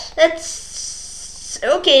 Yep, that's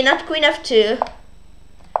okay. Not queen f2.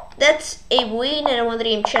 That's a win, and I want the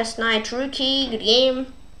game chess knight rookie. Good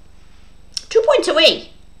game. 2 points away.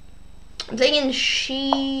 I'm playing in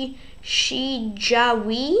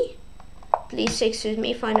Shijawi. Please excuse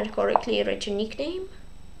me if I not correctly write your nickname.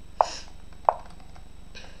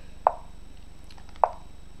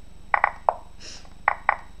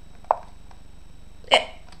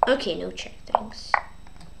 Okay, no check, thanks.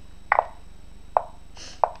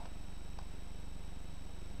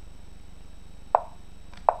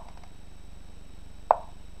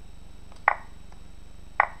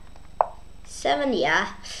 Seven,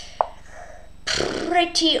 yeah.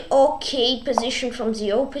 Pretty okay position from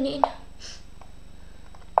the opening.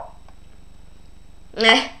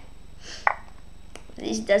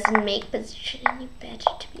 This doesn't make position any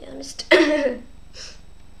better, to be honest.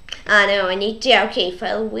 No, I need to. Yeah, okay, if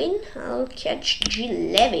I'll win, I'll catch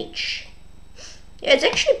Gilevich. Yeah, it's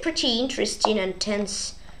actually pretty interesting and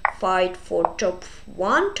tense fight for top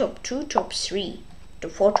 1, top 2, top 3,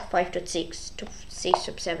 top 4, top 5, top 6, top 6,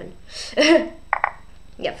 top 7.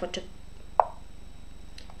 Yeah, for top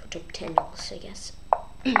 10 also, I guess.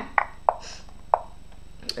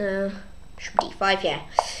 Should be 5, yeah.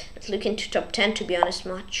 Let's look into top 10, to be honest,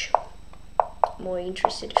 much more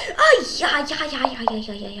interested. Oh, yeah.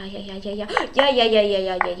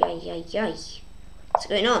 What's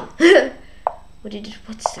going on?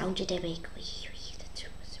 What sound did I make? That was weird.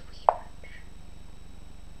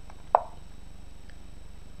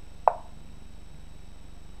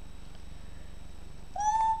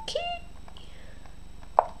 Okay.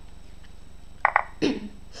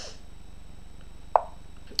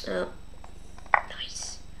 Oh,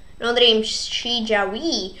 nice. Another name,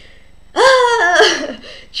 Shijawi.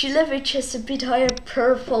 Gilevich has a bit higher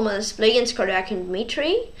performance. Play against Kardak and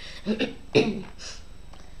Dmitry.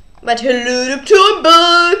 But hello, top 2, I'm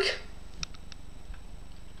back.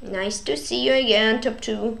 Nice to see you again, top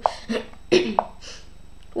 2.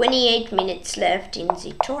 28 minutes left in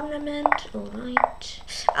the tournament. Alright.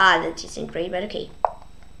 That isn't great, but okay.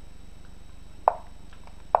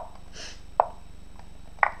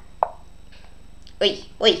 Oi.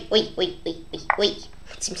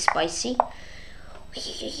 That seems spicy. Oi, that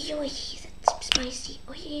seems spicy.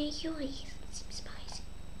 Oi, that seems spicy.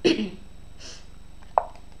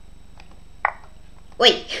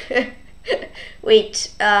 Wait.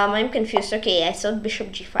 Wait, I'm confused. Okay, I thought bishop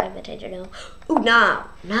g5, but I don't know. Oh,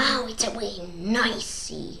 now it's a win.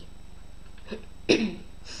 Nice.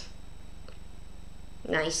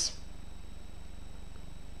 Nice.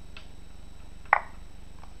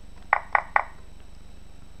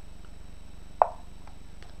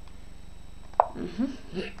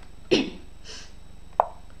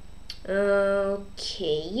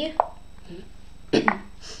 Okay.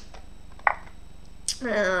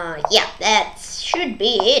 Yeah, that should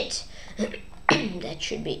be it. That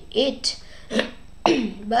should be it.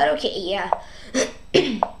 But okay, yeah.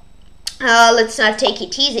 Let's not take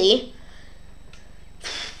it easy.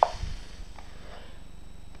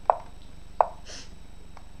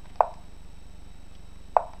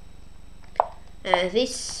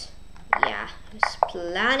 This, yeah, I was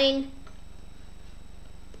planning.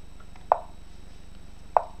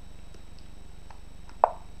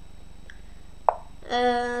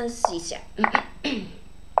 This, yeah.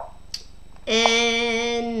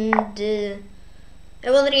 And I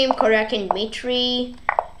will name Korak and Dmitry.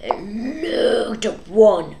 Hello, top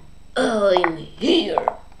 1. I'm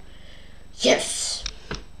here. Yes.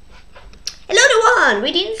 Hello, top 1.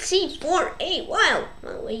 We didn't see for a while.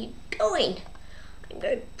 How are you going? I'm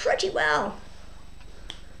going pretty well.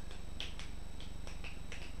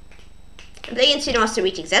 I'm playing Cinemaster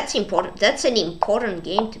Meetings. That's important. That's an important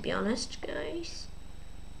game, to be honest, guys.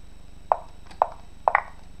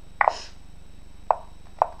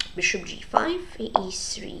 Bishop g5,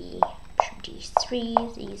 e3, bishop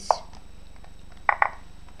d3, these.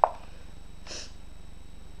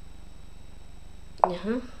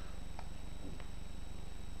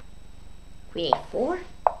 Queen a4.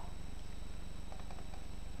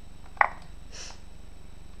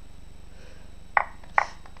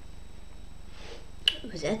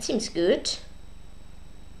 Ooh, that seems good.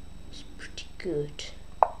 It's pretty good.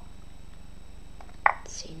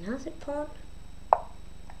 Let's see, another pawn.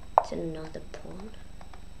 It's another pawn.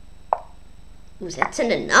 Ooh, that's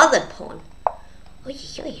another pawn. Oh,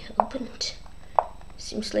 yeah, opened.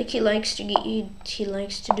 Seems like he likes to do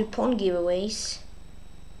pawn giveaways.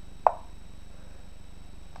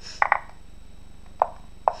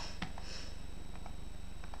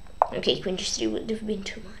 Okay, queen g3 would have been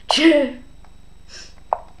too much.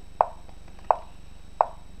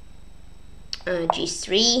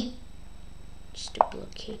 G3, just to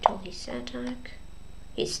blockade all his attack.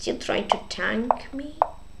 He's still trying to tank me.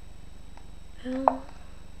 Yeah,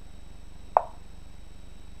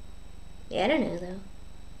 I don't know though.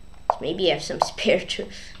 So maybe I have some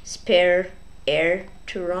spare air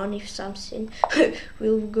to run if something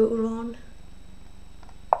will go wrong.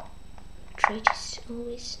 Trade is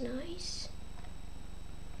always nice.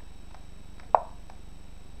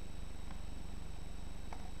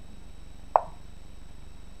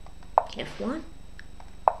 F1.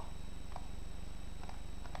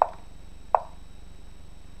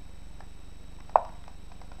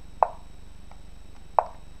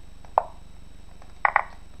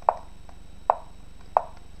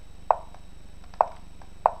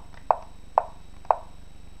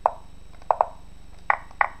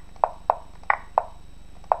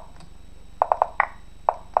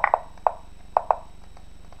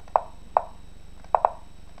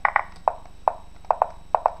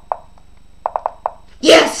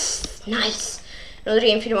 Yes! Nice! Another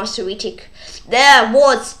game for the Master retake. That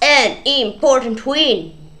was an important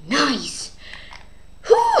win! Nice!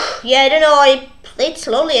 Whew! Yeah, I don't know, I played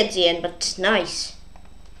slowly at the end, but nice.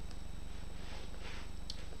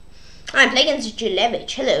 I'm playing against Cherniaiev.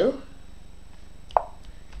 Hello.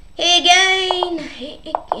 Hey again! Hey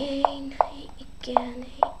again! Hey again!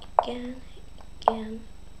 Hey again! Hey again!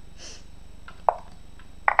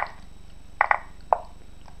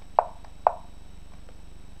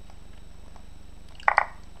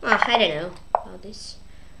 Oh, I don't know about this.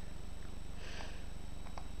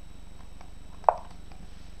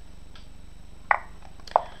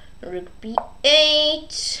 Rook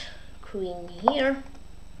b8, queen here.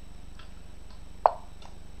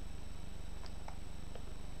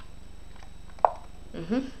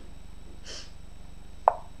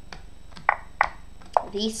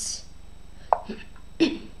 This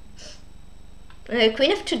queen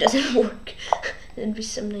f2 doesn't work. Then be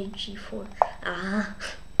some knight g4. Ah,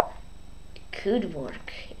 it could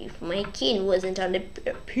work if my king wasn't on the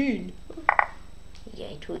pin. Yeah,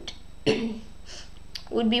 it would.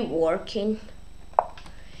 Would be working.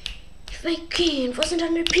 If my king wasn't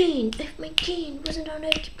on the pin, if my king wasn't on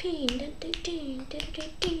the pin,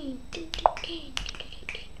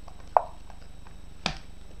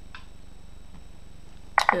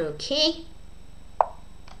 okay.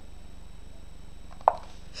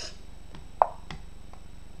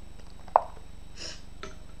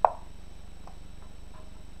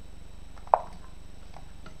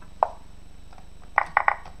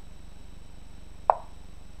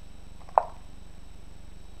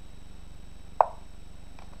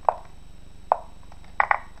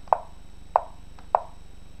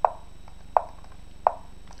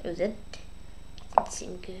 Oh, that doesn't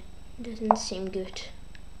seem good. Doesn't seem good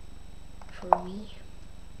for me.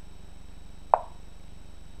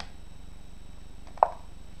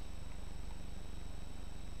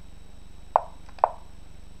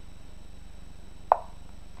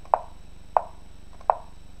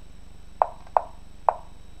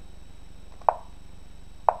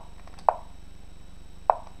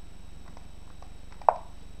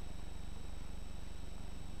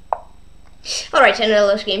 Alright,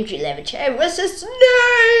 another game Cherniaiev. I was a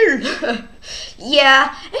snail!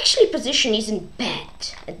 Yeah, actually position isn't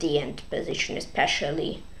bad at the end. Position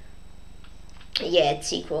especially. Yeah,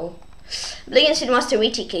 it's equal. Against Master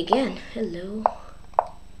retake again. Hello.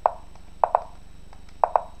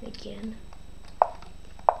 Again.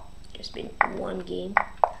 Just been one game.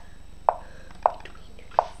 Between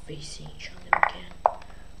facing each other again.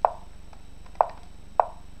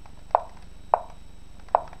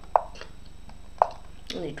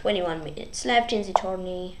 Only 21 minutes left in the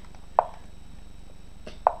tourney.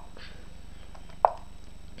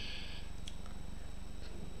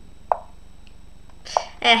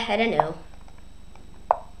 I don't know.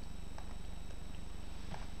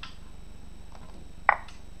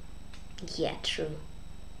 Yeah, true.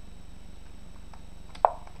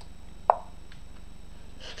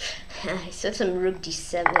 I saw some rook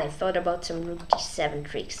d7. I thought about some rook d7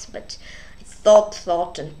 tricks, but I thought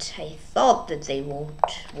I thought that they won't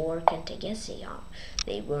work, and I guess they are.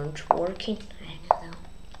 They weren't working. I don't know.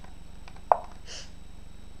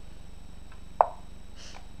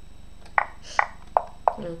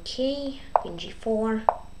 Okay, queen g4.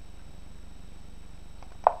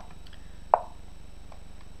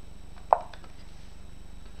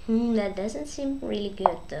 That doesn't seem really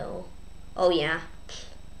good though. Oh yeah.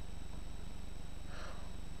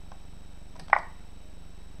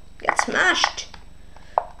 Got smashed.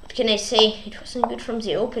 What can I say? It wasn't good from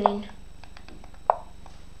the opening.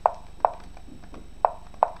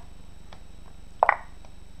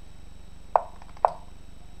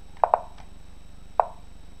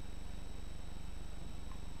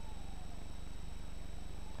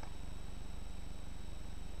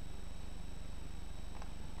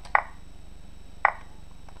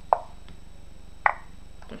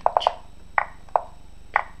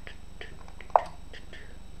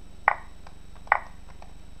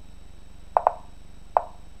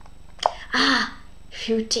 If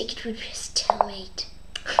you would take it would be a stalemate.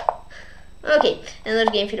 Okay, another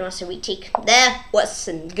game for the Master retake. That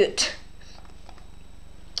wasn't good.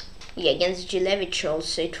 Yeah, against Cherniaiev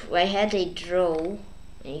also. I had a draw.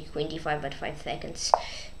 Queen d5 at 5 seconds.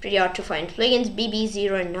 Pretty hard to find. Play against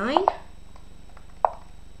BB09.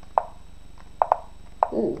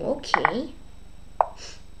 Ooh, okay.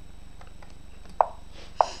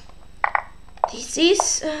 This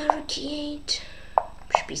is rook e8.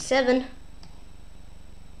 Should be 7.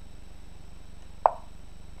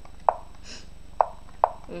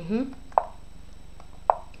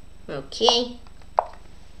 Okay.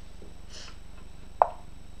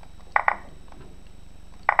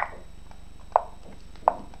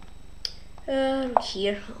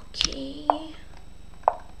 Here, okay.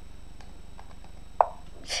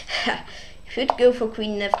 If he'd go for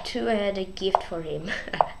Queen f2, I had a gift for him.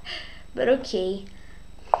 But okay.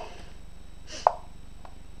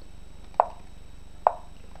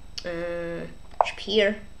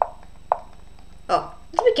 Here. Oh,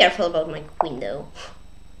 let's be careful about my queen though.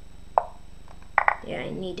 Yeah,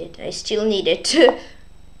 I need it. I still need it.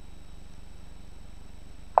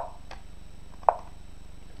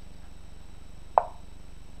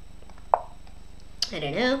 I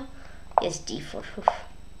don't know. Yes, d4.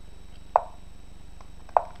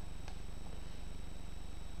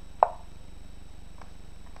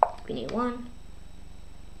 Queen e1.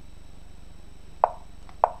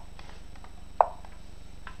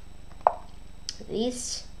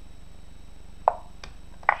 This.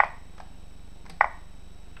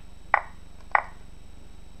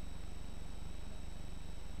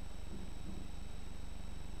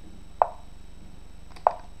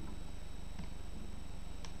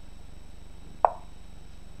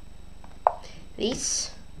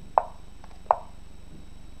 This.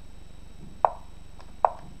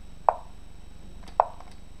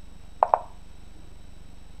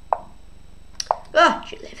 Ah,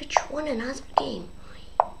 Cherniaiev won another game.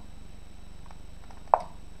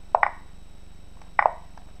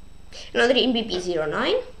 Another game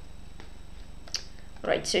BB09.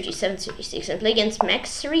 Right, 37, 36, and play against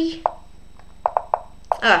Max 3.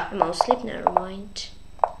 Ah, I'm on sleep, never mind.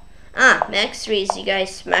 Ah, Max 3, you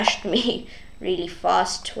guys smashed me really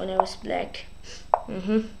fast when I was black.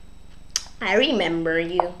 I remember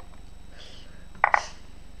you.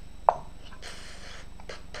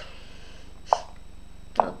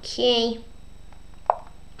 Okay.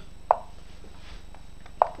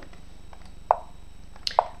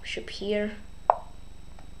 Bishop here.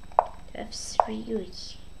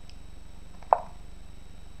 F3.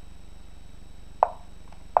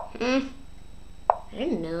 I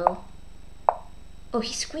don't know. Oh,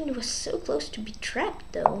 his queen was so close to be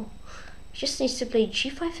trapped though. He just needs to play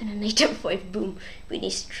g5 and a knight f5, boom. Queen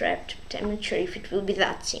is trapped, but I'm not sure if it will be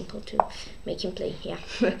that simple to make him play. Yeah,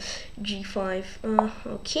 g5,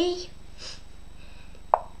 okay.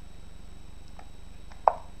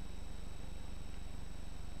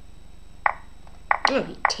 Oh,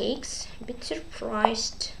 he takes, a bit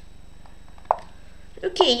surprised.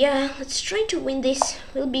 Okay, yeah, let's try to win this.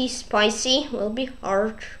 Will be spicy, will be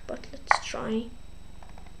hard, but let's try.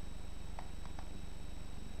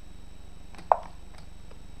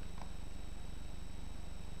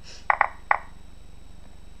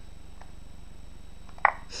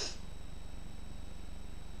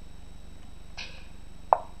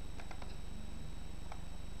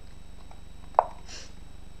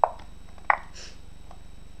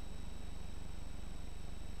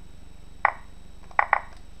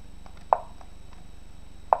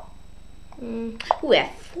 We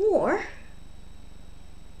have 4.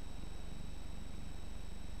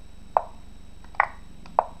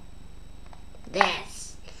 That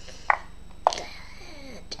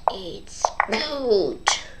it's gold.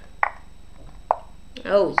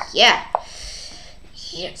 Oh yeah.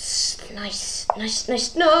 Yes, nice, nice,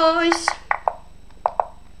 nice, nice.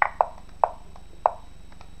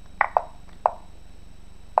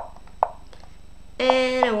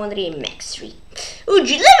 And I want to get Max 3. Oh,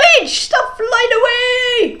 Cherniaiev, stop flying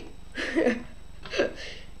away!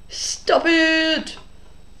 Stop it!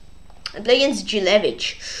 I play against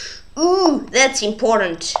Cherniaiev. Ooh, that's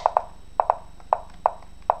important.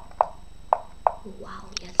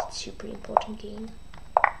 Wow, yeah, that's a super important game.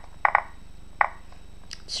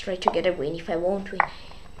 Let's try to get a win. If I won't win,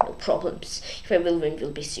 no problems. If I will win, it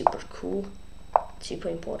will be super cool. Super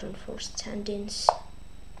important for stand-ins.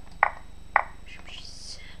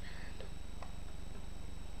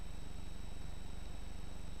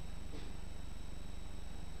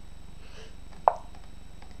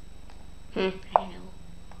 I don't know.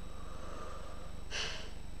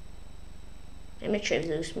 I'm not sure if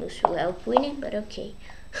those moves will help winning, but okay.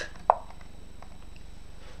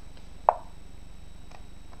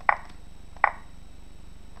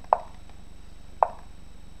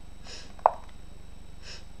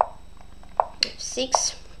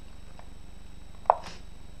 6.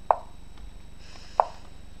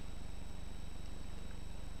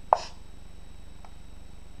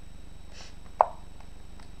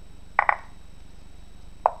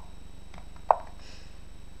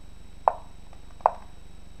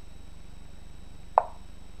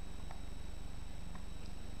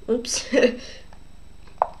 Oops.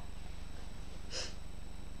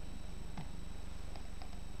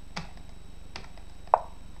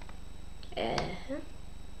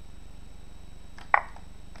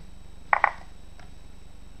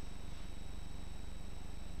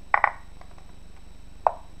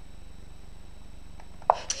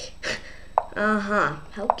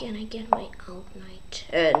 How can I get my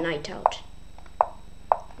night out?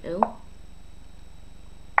 No.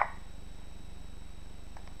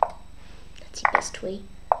 That's the best way.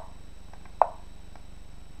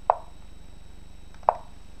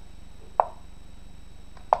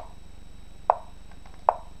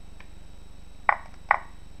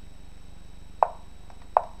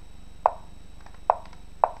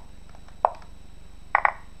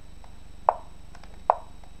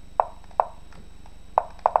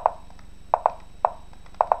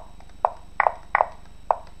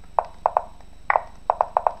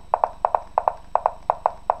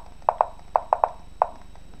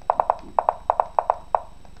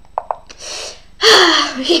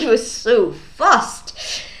 He was so fast.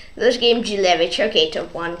 This game Cherniaiev, okay,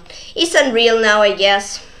 top 1. It's unreal now, I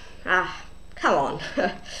guess. Come on.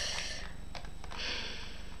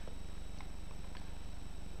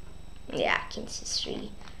 Yeah, King C3.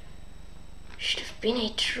 Should have been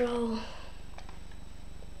a draw.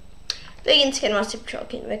 Begins Grandmaster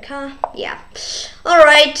Proc in VK. Yeah.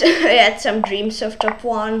 Alright, I had some dreams of top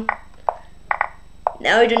 1.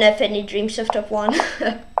 Now I don't have any dreams of top 1.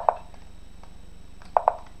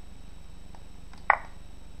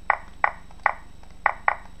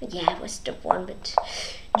 Yeah, I was top 1, but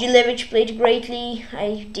Cherniaiev played greatly.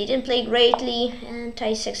 I didn't play greatly, and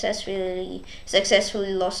I successfully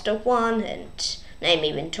lost top 1, and I'm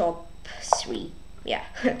even top 3. Yeah,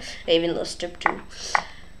 I even lost top 2.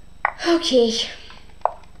 Okay.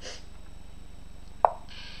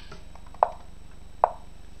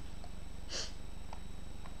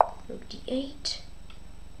 Rook d8.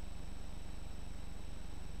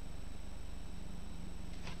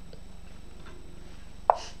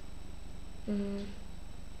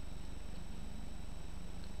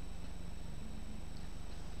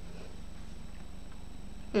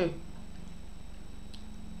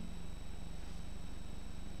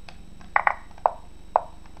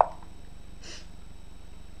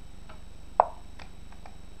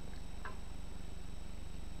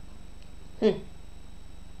 I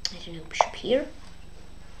don't know, bishop here.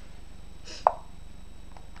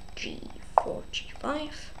 G4, G5.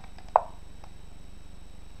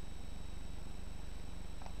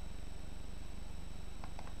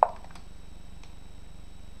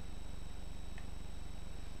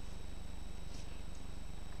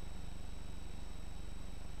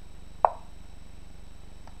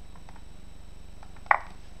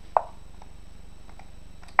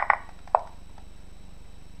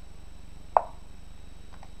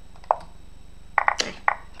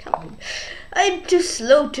 I'm too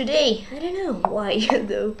slow today. I don't know why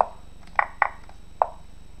though.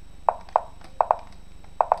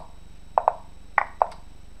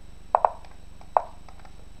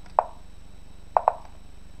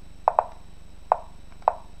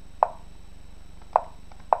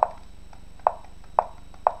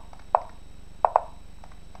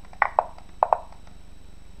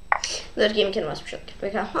 That game can must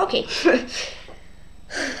okay.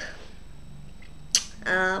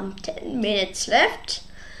 10 minutes left.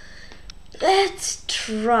 Let's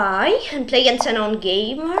try and play against an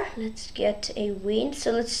on-gamer. Let's get a win.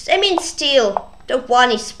 So still, top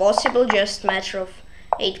 1 is possible, just a matter of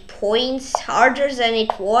 8 points. Harder than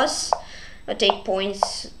it was, but 8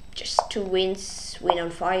 points, just 2 wins, win on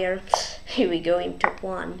fire. Here we go in top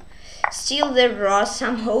 1. Still there are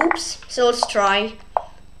some hopes, so let's try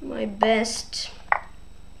my best.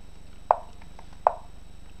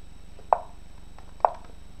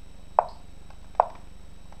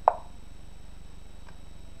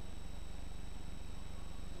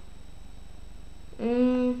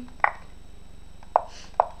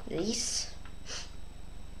 This.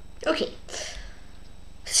 Okay,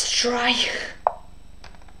 let's try.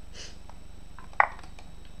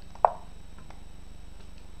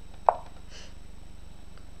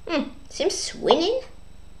 Seems winning,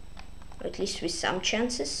 or at least with some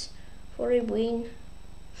chances for a win.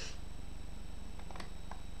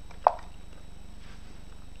 All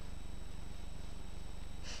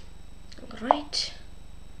right.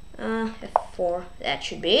 4. That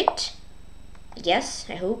should be it. Yes,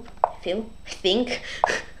 I hope, I feel, I think.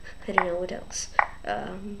 I don't know what else.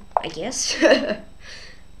 I guess.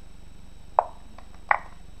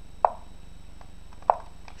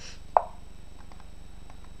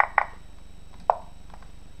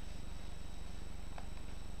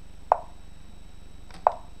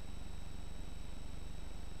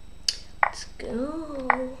 Let's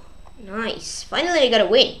go. Nice. Finally I got a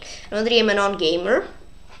win. Another game, a non-gamer.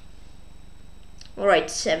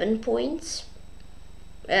 Alright, 7 points.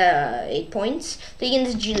 8 points.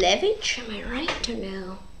 Against Cherniaiev, am I right or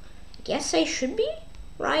no? I guess I should be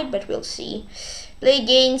right, but we'll see. Play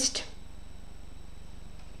against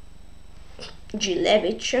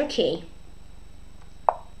Cherniaiev, okay.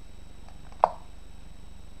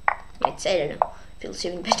 I don't know. Feels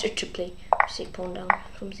even better to play, say, pawn down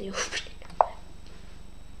from the opening.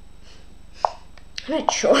 I'm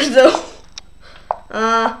not sure though.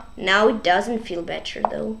 Now it doesn't feel better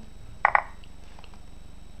though.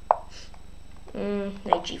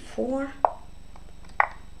 Knight g4.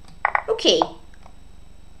 Okay.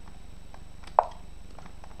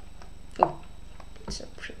 Oh, it's a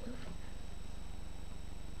free move.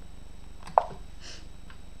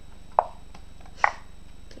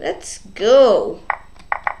 Let's go.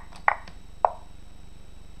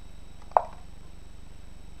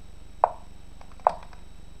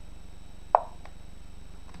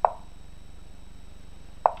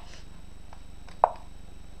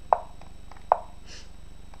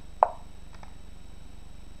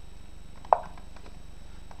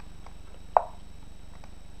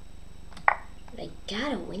 I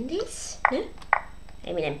gotta win this? No?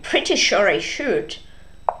 I mean, I'm pretty sure I should.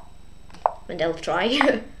 And I'll try.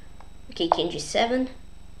 Okay, king g7.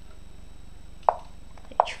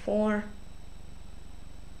 h4.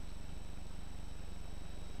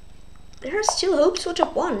 There are still hopes for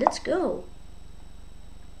top 1. Let's go.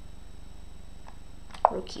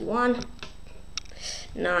 Rook e1.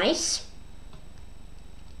 Nice.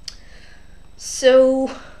 So,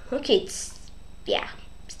 okay, it's, yeah,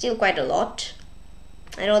 still quite a lot.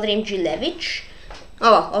 Another name Cherniaiev.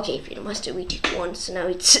 Oh, okay, Freedom Master we did once, so now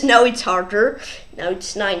it's harder. Now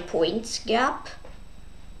it's 9 points gap.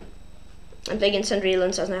 I'm playing against Unreal in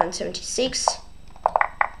 1976.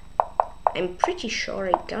 I'm pretty sure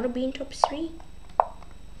I gotta be in top 3.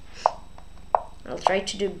 I'll try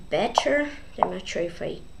to do better. I'm not sure if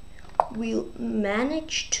I will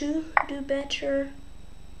manage to do better.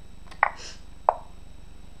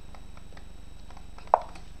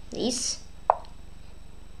 This.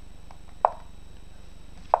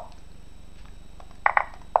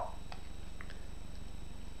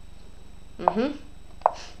 Queen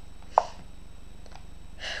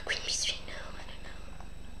b3, no, I don't know.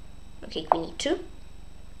 Okay, queen e2.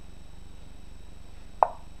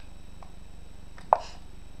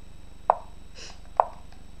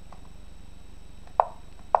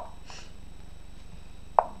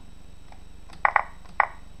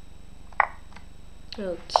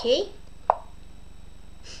 Okay.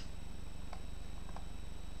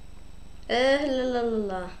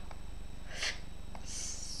 La.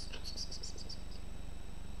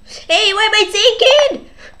 Hey, what am I thinking?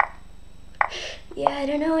 Yeah, I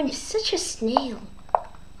don't know, I'm such a snail.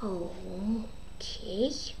 Oh,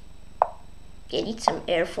 okay. I need some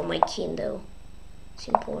air for my king though. It's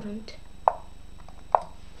important.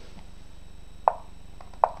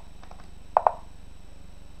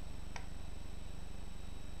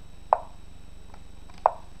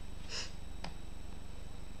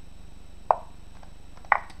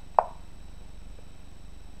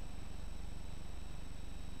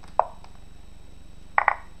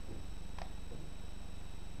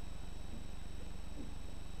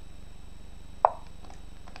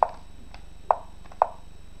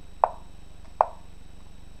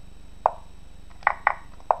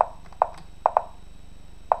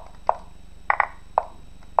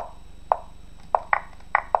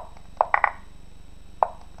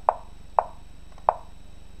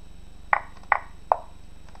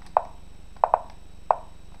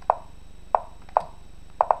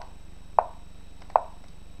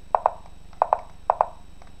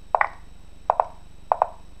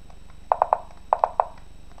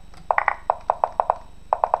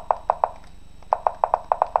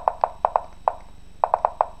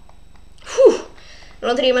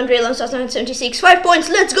 Round 3, Montreal on 1976. 5 points.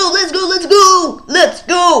 Let's go, let's go, let's go, let's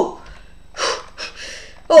go.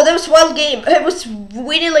 Oh, that was a wild game. I was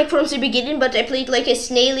winning like from the beginning, but I played like a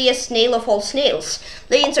snailiest snail of all snails.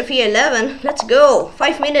 Playing Sophia 11. Let's go.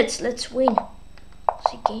 5 minutes. Let's win.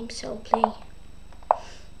 The games I'll play.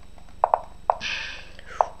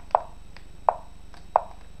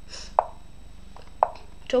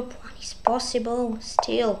 top one is possible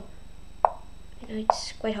still. You know,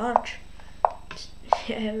 it's quite hard.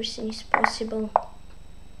 Everything is possible.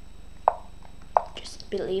 Just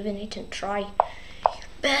believe in it and try your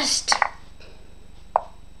best.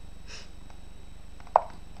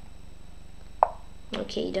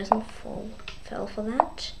 Okay, he doesn't fell for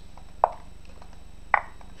that.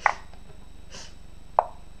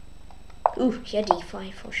 Ooh, he had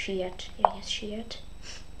e5 or she had. Yeah, yes, she had.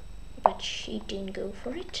 But she didn't go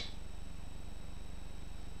for it.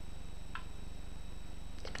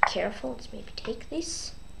 Be careful, let's maybe take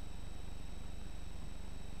this.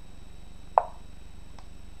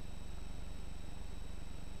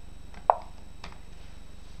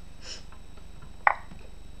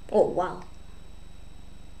 Oh wow.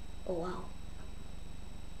 Oh wow.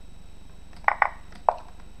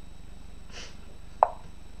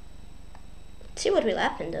 Let's see what will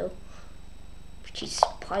happen though. Pretty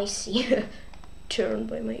spicy turn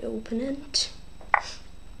by my opponent.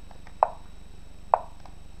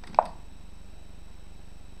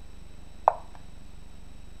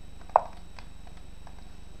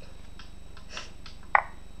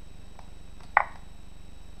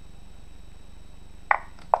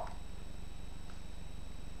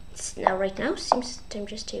 Now, right now, seems time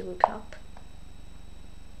just to rook up.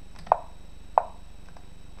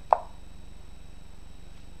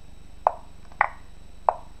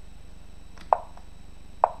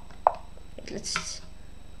 Let's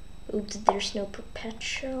hope that there's no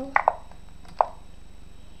perpetual.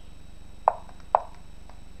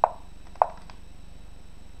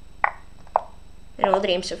 Another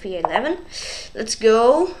game Sophia 11. Let's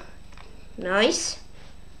go. Nice.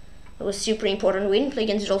 That was super important win. Play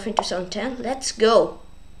against Dolphin 2010. Let's go.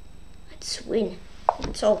 Let's win.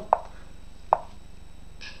 That's all.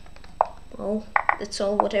 Well, that's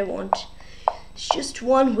all what I want. It's just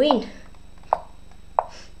one win.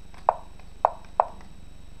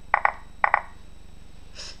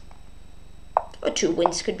 Or 2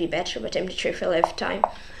 wins could be better, but I'm not sure if I'll have time.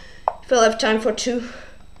 If I'll have time for 2.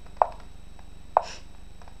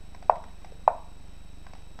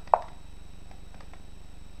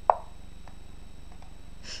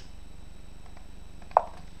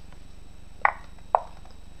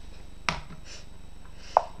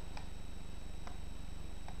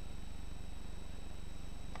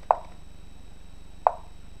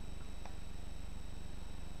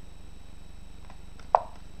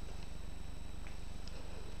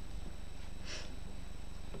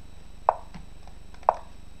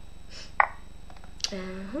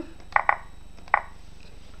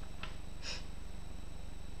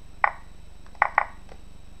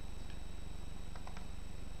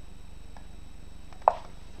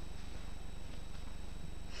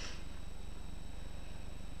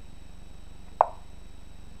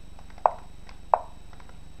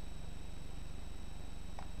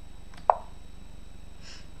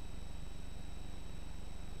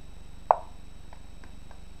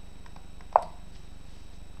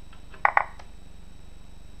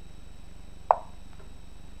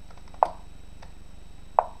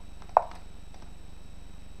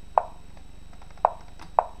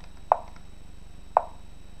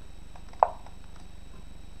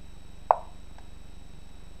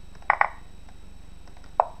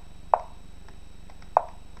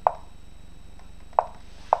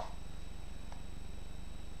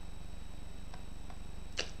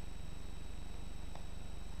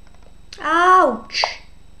 Ouch!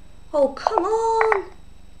 Oh, come on!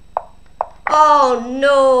 Oh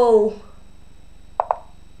no!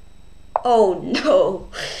 Oh no!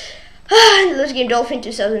 Lose game Dolphin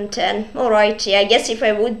 2010. Alright, yeah, I guess if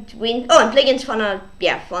I would win. Oh, I'm playing against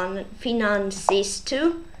Finances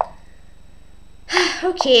too.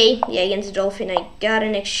 Okay, yeah, against Dolphin I got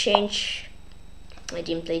an exchange. I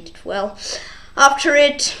didn't play it well. After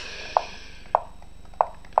it,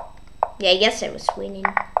 yeah, I guess I was winning.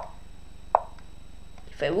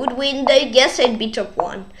 If I would win, I guess I'd be top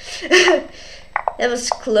 1. That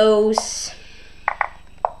was close.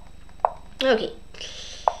 Okay.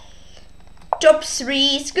 Top 3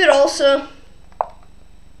 is good also.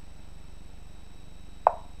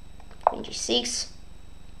 Queen G6.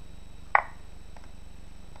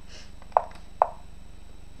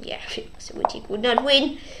 Yeah, so he would not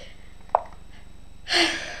win.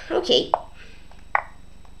 Okay.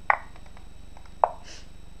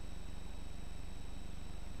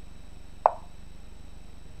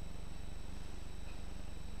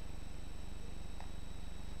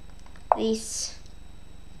 This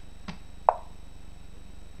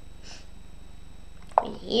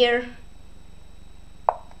in here.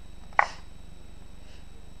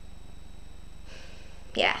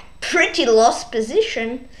 Yeah, pretty lost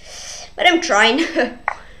position, but I'm trying.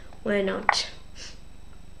 Why not?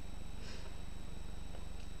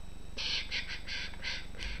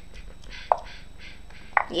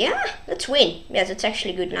 Yeah, let's win. Yes, it's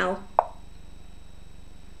actually good now.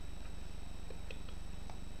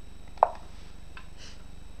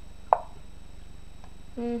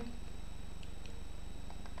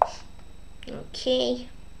 Okay.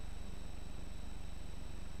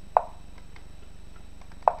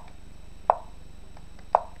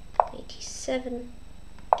 Knight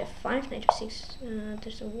f5, knight f6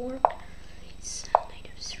 doesn't work. Knight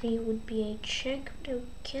f3 would be a check, but I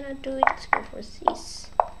cannot do it. Let's go for this.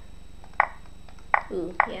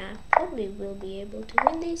 Ooh, yeah, probably will be able to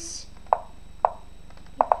win this.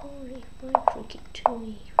 e4, e5, rook e2,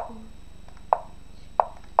 e4.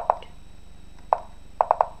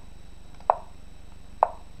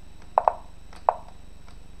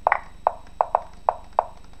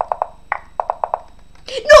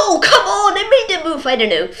 No, come on, I made a move, I don't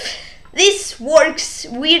know. This works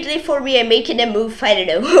weirdly for me, I'm making a move, I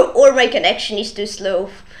don't know. Or my connection is too slow,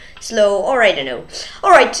 or I don't know.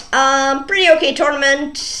 Alright, pretty okay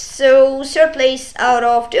tournament. So, third place out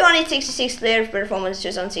of 266 players, performance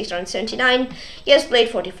 2679. Yes, played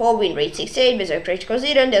 44, win rate 68, berserk critical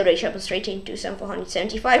 0, and average apples rating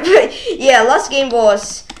 2475. Yeah, last game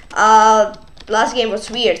was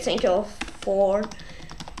weird. Thank you all for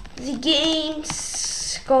the games.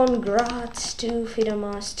 Congrats to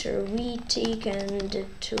Fidamaster Vitik and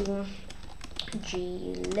to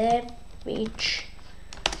G-Levich.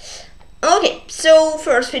 Okay, so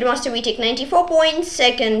first Fidamaster Vitik 94 points,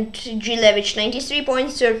 second G-Levich 93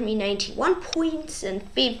 points, third me 91 points, and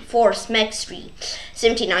fourth Max3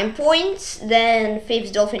 79 points, then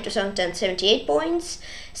fifth Dolphin 2010 78 points,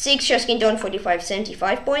 sixth Shaskin Don 45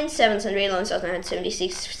 75 points, seventh and Raylon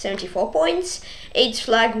 76 74 points, eighth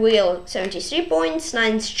Flag Wheel 73 points,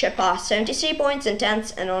 ninth Chepa 73 points, and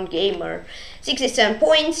 10th Anon Gamer 67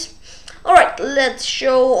 points. Alright, let's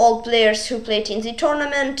show all players who played in the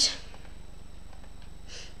tournament.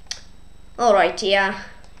 Alright, yeah,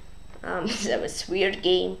 that was a weird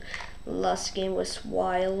game. Last game was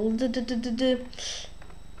wild.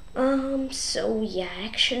 So yeah,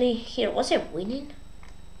 actually, here, was I winning?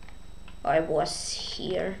 I was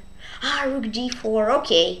here. Ah, rook d4,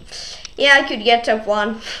 okay. Yeah, I could get up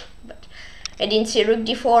one, but I didn't see rook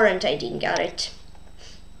d4 and I didn't get it.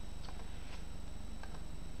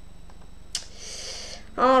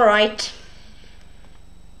 Alright.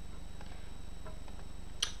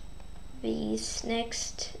 These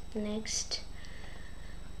next.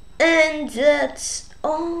 And that's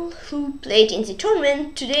all who played in the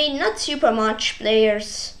tournament today. Not super much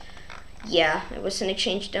players. Yeah, it was an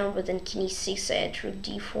exchange down, but then king e6, I had rook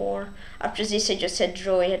d4. After this I just had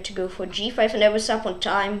draw, I had to go for g5 and I was up on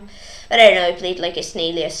time. But I don't know, I played like a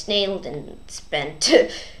snailed and spent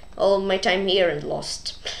all my time here and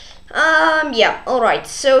lost. Yeah, alright,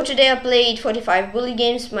 so today I played 45 bully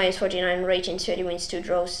games, minus 49 rating, 30 wins, 2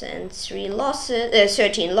 draws, and 13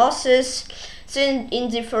 losses. So in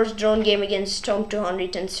the first drawn game against Tom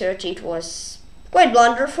 230, it was quite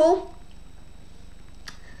blunderful.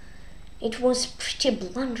 It was pretty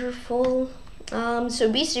blunderful. So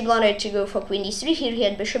b3 blunder, I had to go for queen d3, here he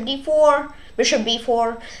had bishop d4, bishop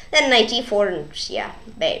b4, then knight e4, and yeah,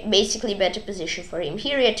 basically better position for him.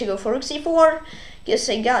 Here he had to go for rook c4, guess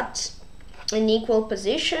I got an equal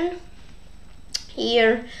position.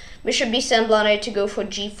 Here, bishop d7 blunder, I had to go for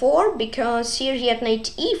g4, because here he had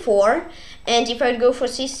knight e4, and if I would go for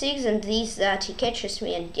c6 and that, he catches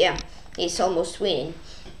me, and yeah, he's almost winning.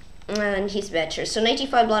 And he's better. So knight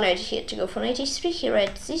e5 blunder, I had to go for knight e3, here I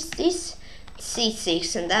had this,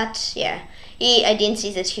 c6, and that, yeah, I didn't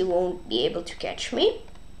see that he won't be able to catch me.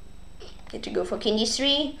 He had to go for king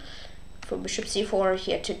d3, for bishop c4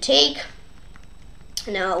 he had to take.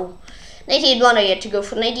 Now knight e8 blunder, I had to go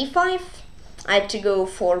for knight d5, I had to go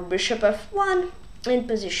for bishop f1, and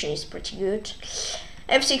position is pretty good.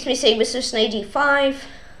 f6 mistake versus knight d5,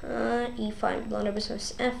 e5 blunder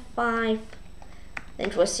versus f5. Then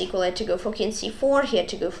it was equal, I had to go for king c4, he had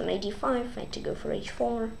to go for knight d5, I had to go for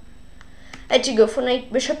h4. I had to go for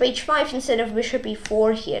knight bishop h5 instead of bishop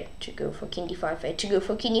e4, he had to go for king d5, I had to go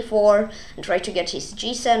for king e4 and try to get his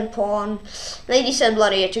g7 pawn. Knight d7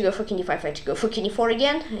 blunder, I had to go for king d5, I had to go for king e4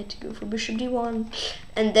 again, I had to go for bishop d1,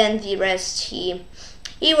 and then the rest he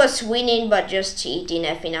was winning, but just he didn't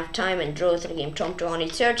have enough time and drew the game Tom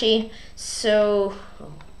 230. So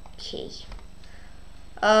okay.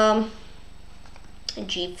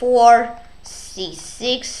 G4,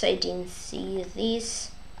 C6, I didn't see this.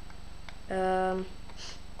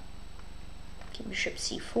 Bishop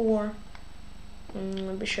C4.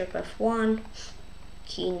 bishop f1,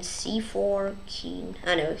 king c4, king,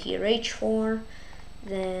 here h4,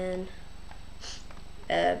 then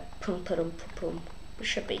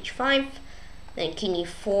bishop h5, then king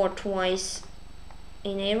e4 twice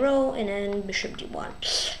in a row, and then bishop d1.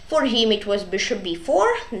 For him it was bishop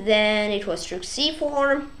b4, then it was rook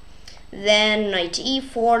c4, then knight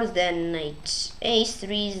e4, then knight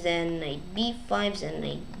a3, then knight b5, then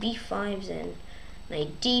knight b5, then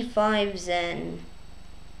knight d5, then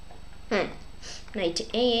knight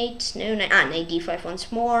a8, knight d5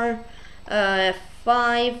 once more,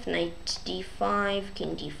 f5, knight d5,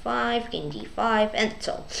 king d5, king d5, and that's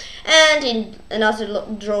all. And in another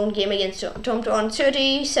drawn game against Tom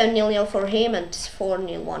 130, 7-0 for him and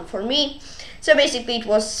 4-1 for me. So basically it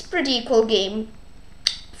was pretty equal game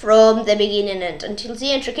from the beginning and until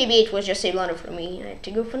the end. Rook a8 was just a blunder for me. I had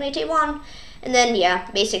to go for knight a1, and then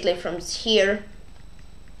basically from here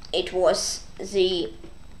it was the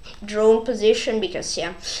drawn position, because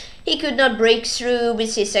he could not break through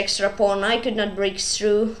with his extra pawn. I could not break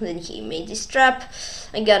through. Then he made this trap.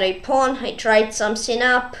 I got a pawn. I tried something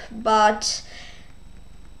up, but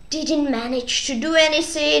didn't manage to do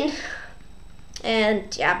anything. And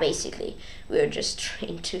basically we were just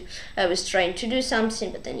I was trying to do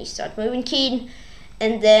something, but then he started moving king,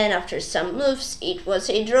 and then after some moves it was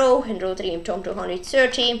a draw, and draw 3 Tom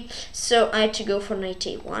 230. So I had to go for knight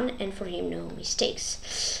a1, and for him no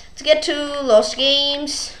mistakes. Let's get to lost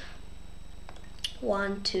games.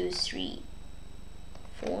 1, 2, 3,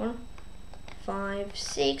 4, 5,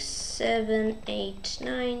 6, 7, 8,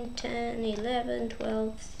 9, 10, 11,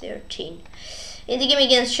 12, 13. In the game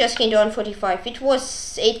against Cherniaiev 145, it was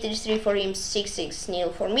 8-3 for him,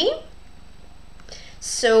 6-6-0 for me.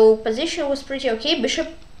 So position was pretty okay. Bishop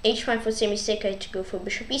h5 was a mistake. I had to go for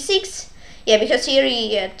bishop e6. Because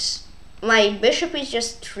here my bishop is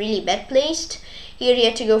just really bad placed. Here he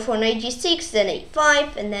had to go for knight g6, then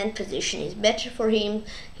a5, and then position is better for him.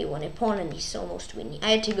 He won a pawn and he's almost winning.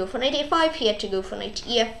 I had to go for knight a5, he had to go for knight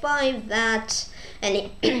ef5,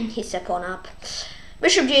 and he set pawn up.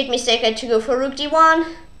 Bishop g8 mistake, I had to go for rook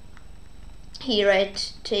d1. Here I had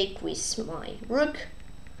to take with my rook.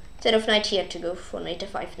 Instead of knight, he had to go for knight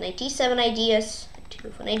f5, knight e7 ideas. I had to go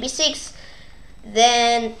for knight b6.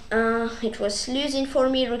 Then it was losing for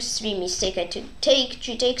me. Rook 3 mistake, I had to take,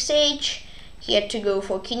 g takes h. He had to go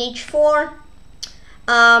for king h4.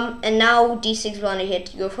 And now d6 blunder, he had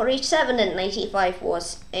to go for h7, and knight e5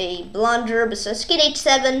 was a blunder because king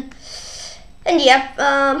h7. And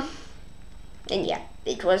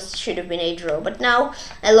it should have been a draw, but now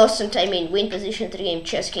I lost some time in win position 3 game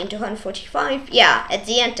chess, king to 145. At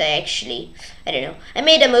the end I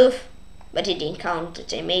made a move, but it didn't count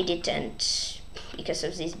that I made it, and because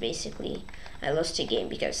of this basically I lost the game,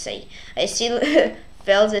 because I still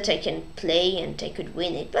felt that I can play and I could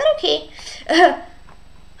win it, but okay.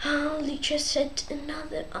 Only just had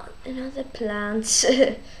another plans,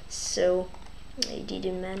 so I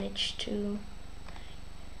didn't manage to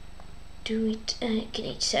do it.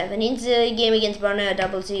 King h7 in the game against Barnea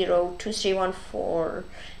 0-0, 2-3-1 for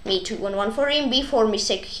me, 2-1-1 for him. b4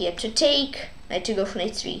 mistake, he had to take. I had to go for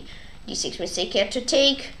knight 3. d6 mistake, he had to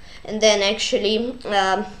take. And then actually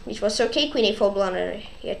it was okay. Queen a4 blunder,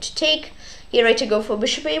 he had to take. Here I had to go for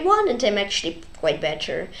bishop a1, and I'm actually quite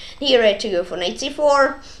better. Here I had to go for knight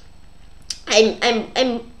c4.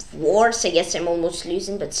 I'm worse, I guess I'm almost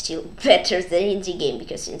losing, but still better than in the game,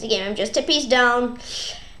 because in the game I'm just a piece down.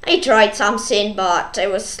 I tried something, but I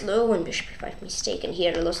was slow, and bishop e5 mistake, and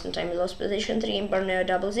here I lost some time. I lost position 3 in Barnea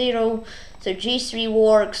 0-0. So g3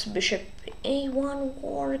 works, bishop a1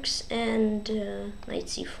 works, and knight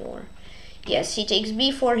c4. Yes, he takes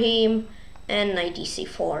b for him, and knight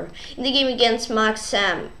dc4. In the game against Max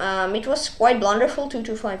Sam, it was quite blunderful,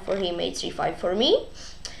 2-2-5 for him, 8-3-5 for me.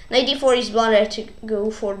 Knight d4 is blunder, I had to go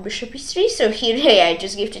for bishop e3, so here I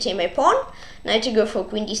just gifted him my pawn. Now I had to go for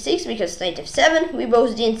queen d6 because knight f7, we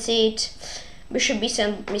both didn't see it. Bishop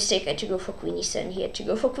b7 mistake, I had to go for queen e7, he had to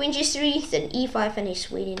go for queen g3, then e5, and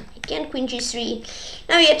he's waiting again, queen g3.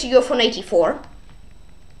 Now he had to go for knight e4.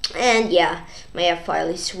 And my f file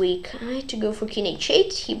is weak. I had to go for king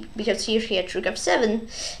h8 because here he had rook f7,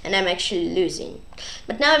 and I'm actually losing.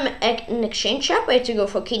 But now I'm in exchange up. I had to go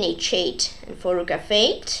for king h8 and for rook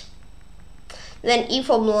f8. Then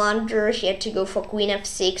e4 blunder, he had to go for queen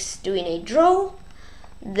f6, doing a draw.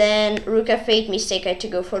 Then rook f8 mistake, I had to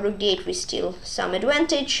go for rook d8 with still some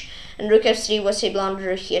advantage. And rook f3 was a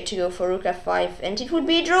blunder, he had to go for rook f5, and it would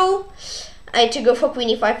be a draw. I had to go for queen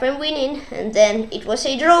e5, I'm winning, and then it was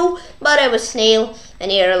a draw, but I was snail,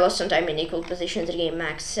 and here I lost some time in equal position to game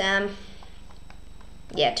Max.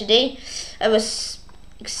 Today I was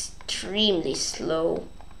extremely slow.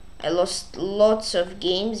 I lost lots of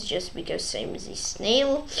games just because I'm the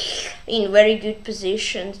snail in very good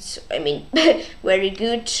positions. I mean, very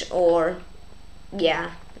good, or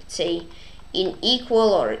yeah, let's say in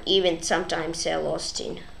equal, or even sometimes I lost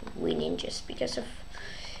in winning just because of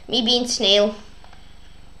me being snail.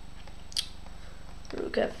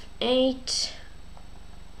 Rook f8,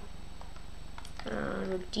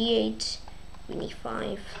 rook d8, queen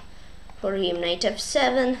e5. For him, knight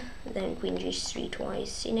f7, then queen g3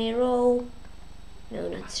 twice in a row. No,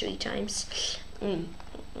 not 3 times.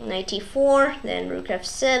 Knight e4, then rook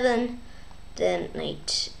f7, then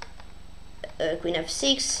knight queen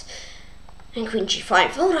f6, and queen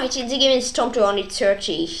g5. Alright, the game is Tom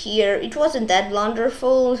 230 here. It wasn't that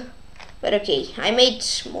blunderful, but okay, I made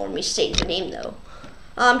more mistakes than him though.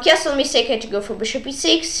 Castle mistake, I had to go for bishop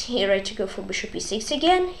e6. Here I had to go for bishop e6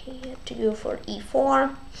 again. He had to go for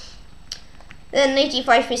e4. Then knight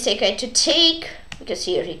e5 mistake, I had to take, because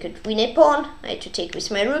here he could win a pawn. I had to take with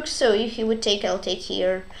my rook, so if he would take, I'll take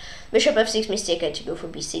here. Bishop f6 mistake, I had to go for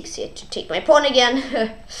b6. He had to take my pawn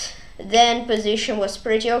again. Then position was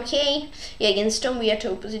pretty okay. Yeah, against Tom we had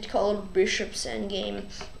opposite colored bishops endgame.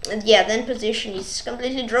 And yeah, then position is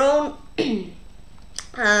completely drawn.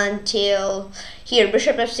 Until here,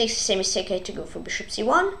 bishop f6 is a mistake, I had to go for bishop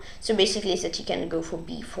c1. So basically it's that he can go for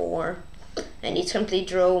b4. And it's complete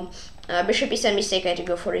draw. Bishop is a mistake, I had to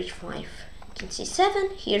go for h5. King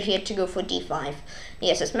c7, here he had to go for d5. He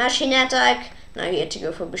has a smashing attack. Now he had to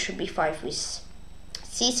go for bishop b5 with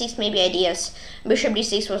c6 maybe ideas. Bishop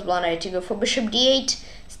d6 was blind, I had to go for bishop d8.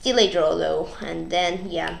 Still a draw though, and then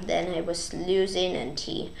yeah, then I was losing and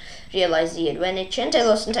he realized the advantage and I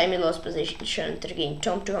lost in time, he lost position to game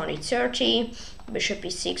Tom 230. Bishop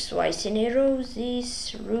e6 twice in a row,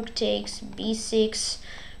 this rook takes b6,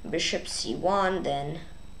 bishop c1, then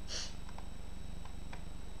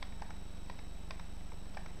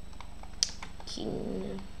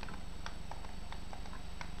king,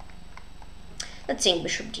 let's think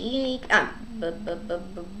bishop d8,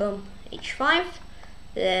 h5,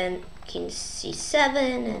 then king c7,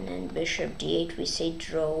 and then bishop d8 we say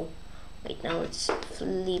draw. Wait, now let's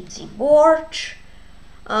flip the board.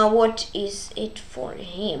 What is it for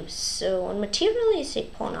him? So on material is a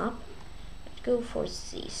pawn up. Let's go for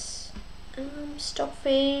this.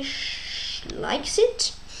 Stockfish likes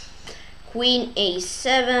it. Queen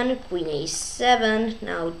a7,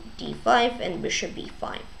 now d5, and bishop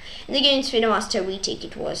b5. In the game Cherniaiev we take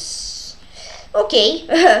it was okay,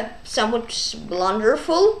 somewhat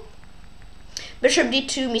blunderful. Bishop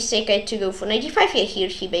d2 mistake, I had to go for knight d5. Yeah, here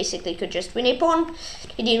he basically could just win a pawn.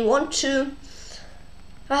 He didn't want to.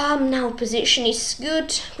 Now position is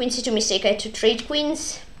good. Queen c2 mistake, I had to trade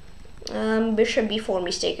queens. Bishop b4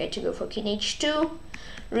 mistake, I had to go for king h2.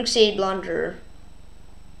 Rook c8 blunder.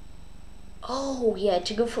 Oh, he had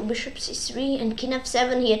to go for bishop c3, and king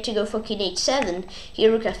f7, he had to go for king h7.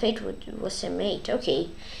 Here rook f8 was a mate. Okay,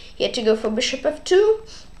 he had to go for bishop f2.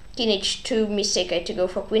 King h2 mistake, I had to go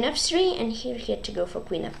for queen f3, and here he had to go for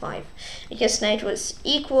queen f5. Because knight was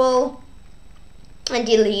equal,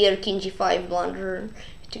 until here king g5 blunder,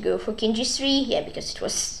 to go for king g3, yeah, because it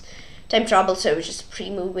was time trouble, so I was just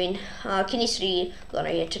pre-moving. King e3 blunder,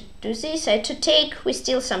 I had to do this, I had to take, with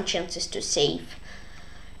still some chances to save.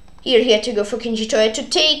 Here he had to go for king g2, I had to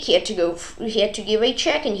take, he had to give a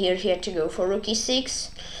check, and here he had to go for rook e6.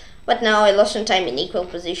 But now I lost some time in equal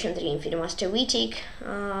position, the Cherniaiev we take.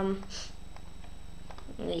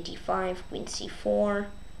 Knight e5, queen c4,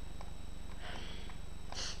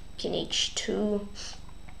 king h2,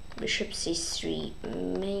 bishop c3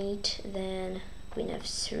 mate, then queen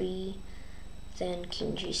f3, then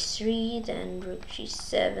king g3, then rook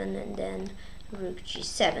g7, and then rook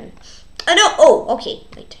g7. Oh no! Oh, okay.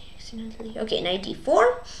 Wait, accidentally. Okay, knight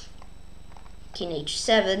d4, king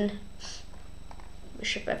h7,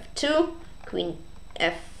 bishop f2, queen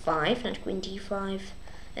f5, not queen d5,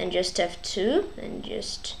 and just f2, and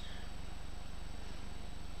just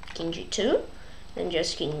king g2, and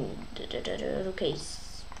just king, okay,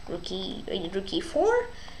 rook e4,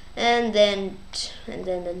 and then rook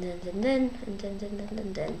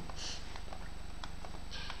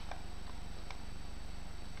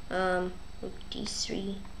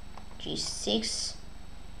d3, g6.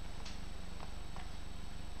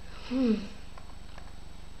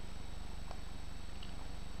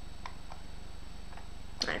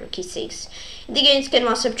 Rook e6. The game's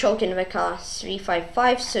Grandmaster Cholkin VK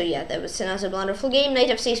 355. So yeah, that was another blunderful game. Knight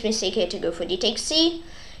f6 mistake, I had to go for d takes c.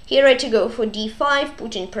 Here I had to go for d5,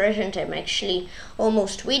 putting pressure, and I'm actually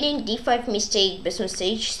almost winning. d5 mistake, best on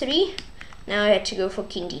stage 3. Now I had to go for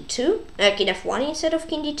king d2, king f1 instead of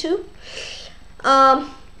king d2. King f1 mistake, I had to go for d5, putting pressure, and I'm actually almost winning. d5 mistake, best on stage 3. Now I had to go for king d2, king f1 instead of king d2. King f1 mistake, I had to go for king d2, king f1 instead of king d2.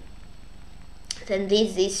 Then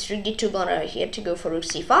this rook d2 blunder. He had to go for rook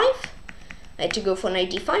c5. I had to go for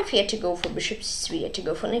knight d5. He had to go for bishop c3. I had to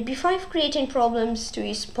go for knight b5, creating problems to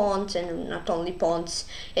his pawns, and not only pawns.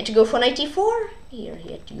 He had to go for knight e4. Here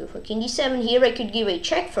he had to go for king d7. Here I could give a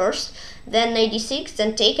check first, then knight d6,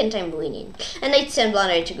 then take, and I'm winning. And knight c7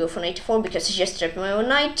 blunder. I had to go for knight e4 because I just trapped my own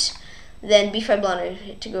knight. Then b5 blunder. I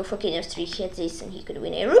had to go for king f3. He had this, and he could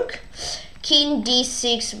win a rook. King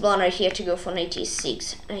d6 blunder. He had to go for knight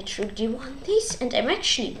e6. Knight rook d1 this, and I'm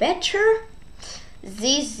actually better.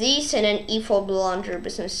 This, and an e4 blunder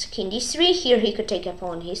business king d3. Here he could take a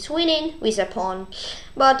pawn. He's winning with a pawn,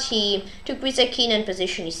 but he took with a king, and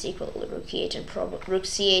position is equal to rook e8 and rook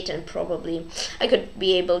c8, and probably I could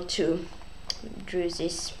be able to draw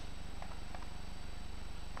this.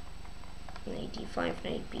 Knight d5,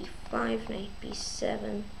 knight b5, knight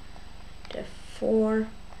b7, f4,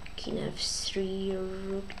 king f3,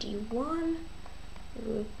 rook d1,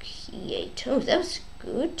 rook e8. Oh, that was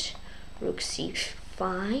good. Rook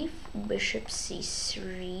c5, bishop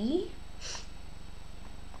c3,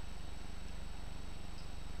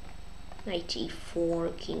 knight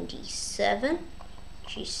e4, king d7,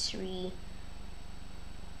 g3,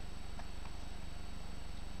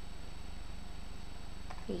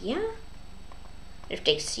 yeah, if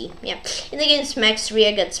takes c, yeah. And against Max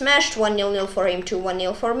Ria got smashed, 1-0 for him,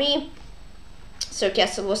 2-1 for me. So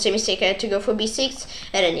castle was a mistake. I had to go for b6,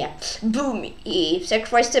 and then yeah, boom, he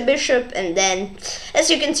sacrificed the bishop. And then, as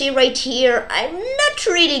you can see right here, I'm not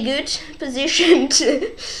really good positioned.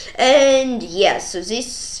 And yeah, so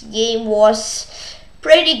this game was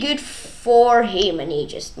pretty good for him, and he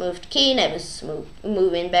just moved king. I was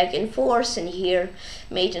moving back and forth, and here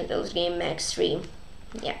made until this game max 3.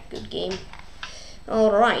 Yeah, good game.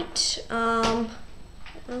 All right.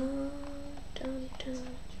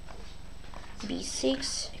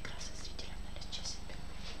 b6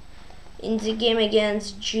 in the game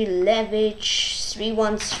against Cherniaiev,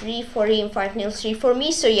 3-1-3 for him, 5-0-3 for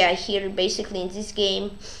me. So yeah, here basically in this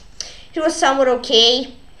game it was somewhat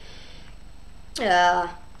okay. I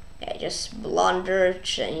just blundered,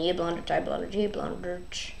 and he blundered, I blundered, he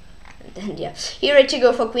blundered, and then yeah, here I had to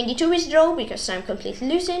go for queen d2 withdraw because I'm completely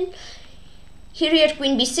losing. Here he had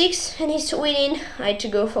queen b6 and he's winning. I had to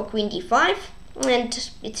go for queen d5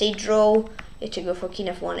 and it's a draw. I had to go for king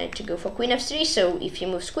f1, I had to go for queen f3, so if he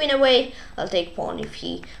moves queen away, I'll take pawn. If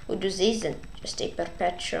he would do this, then just take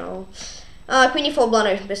perpetual. Queen e4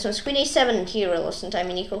 blunder, best one's queen a7, and here I lost in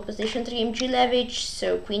time in equal position, 3 Cherniaiev,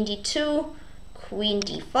 so queen d2, queen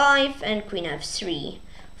d5, and queen f3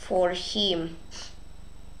 for him.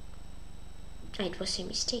 It was a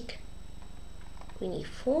mistake. Queen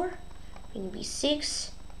e4, queen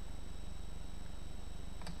b6,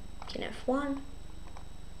 king f1,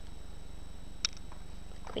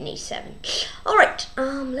 queen a7. Alright,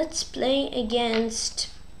 let's play against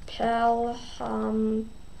Pelham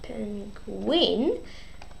Penguin.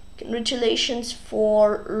 Congratulations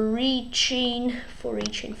for reaching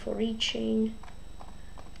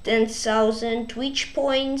 10,000 Twitch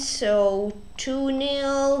points, so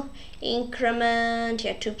 2-0 increment,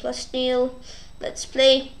 yeah, 2 plus 0. Let's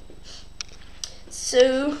play.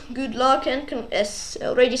 So good luck, and as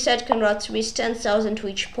already said, congrats with 10,000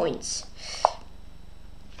 Twitch points.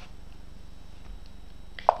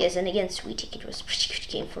 Yes, and again, Sweetik, it was a pretty good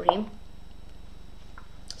game for him.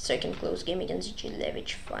 Second close game against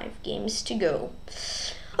Cherniaiev, 5 games to go.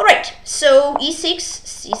 Alright, so e6,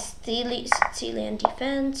 Sicilian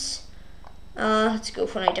defense. Let's go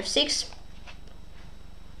for knight f6.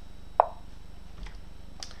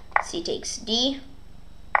 C takes d.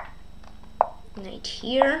 Knight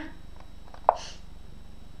here.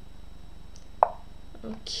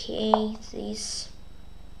 Okay, this.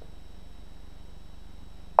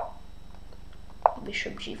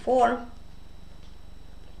 Bishop g4.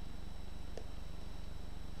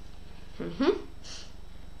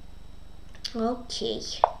 Okay,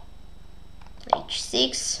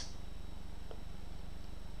 h6.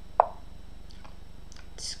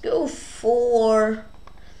 Let's go for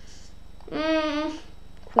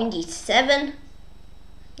queen d7.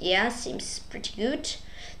 Yeah, seems pretty good.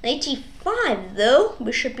 Knight e5 though.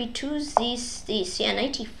 Bishop e2, this. Yeah,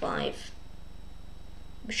 knight e5.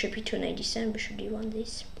 Bishop e2, knight d7, bishop d1,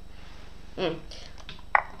 this.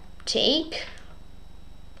 Take.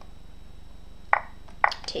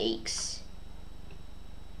 Takes.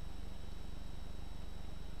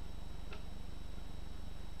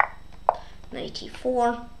 Knight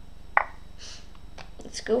e4.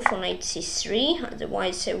 Let's go for knight c3,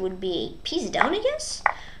 otherwise I would be a piece down, I guess.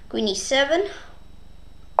 Queen e7.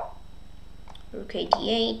 Rook a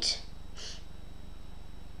d8.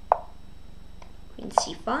 Queen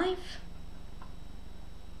c5.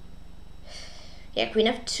 Yeah, queen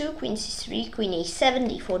f2, queen c3, queen a7,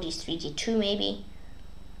 d4, d3, d2 maybe.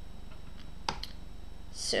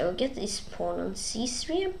 So I'll get this pawn on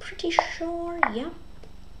c3, I'm pretty sure, yeah.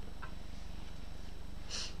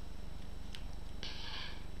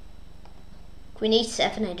 Queen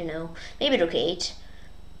a7, I don't know. Maybe rook 8.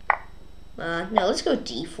 No, let's go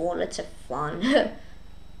d4, let's have fun.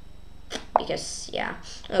 Because, yeah.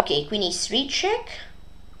 Okay, queen e3 check.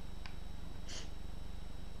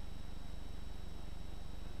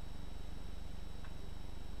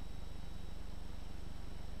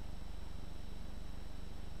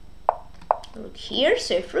 Rook here,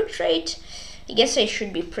 so if rook trade, I guess I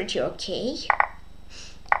should be pretty okay.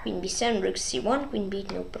 Queen b7, rook c1, queen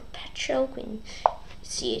b8, no perpetual, queen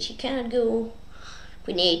c8, you cannot go.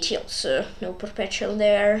 Queen a8 also, no perpetual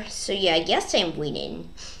there. So yeah, I guess I'm winning.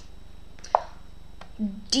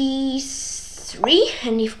 d3,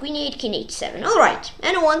 and if queen 8, king h7. Alright,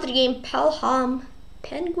 and I won the game. Pelham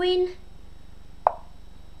Penguin.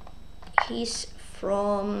 He's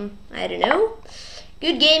from, I don't know.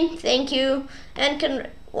 Good game, thank you. And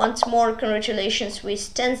once more, congratulations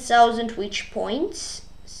with 10,000 witch points.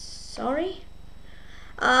 Sorry.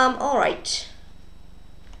 Alright.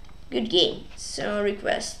 Good game. So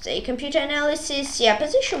request a computer analysis. Yeah,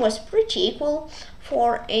 position was pretty equal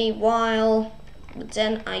for a while. But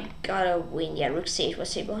then I got a win. Yeah, rook c8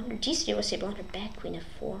 was a blunder. d3 was a blunder. Back queen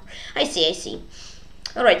f4. I see.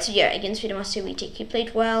 Alright, so yeah, against Vidamaster we take. He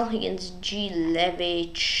played well. Against G.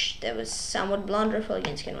 That was somewhat blunderful.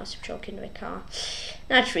 Against Grandmaster Chalkin Veka.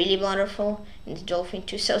 Not really blunderful. In the Dolphin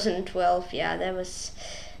 2012. Yeah,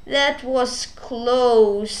 that was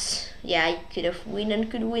close. Yeah, I could have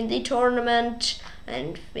could win the tournament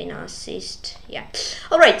and win assist. Yeah.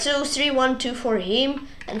 Alright, so 3-1-2 for him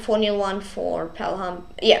and 4-0-1 for Pelham.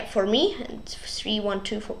 Yeah, for me, and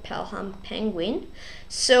 3-1-2 for Pelham Penguin.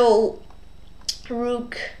 So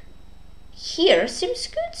rook here seems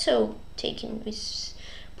good, so taking this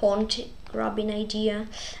pawn grabbing idea.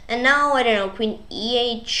 And now I don't know, queen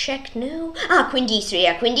e8 check, no. Queen d3,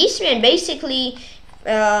 yeah, queen d3, and basically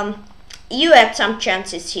you had some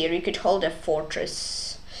chances here. You could hold a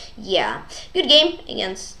fortress. Yeah, good game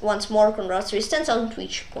against, once more, congrats with 10,000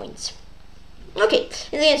 witch points. Okay,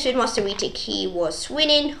 in the end, Vidamaster Wittek, he was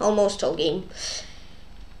winning almost all game.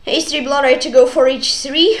 H3 blood, I had to go for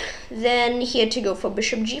h3, then he had to go for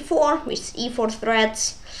bishop g4 with e4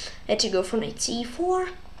 threats. I had to go for knight c4.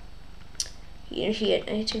 Here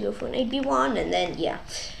I had to go for knight b1, and then yeah,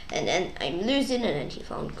 and then I'm losing, and then he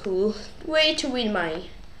found cool way to win my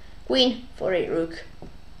queen for a rook.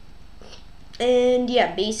 And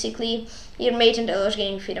yeah, basically your mate and I was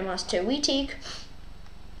getting Vidamaster Wittek.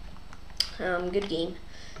 Good game.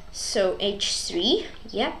 So h3,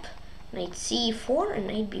 yep. Knight c4 and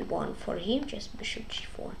knight b1 for him, just bishop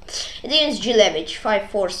g4. And then it's Cherniaiev,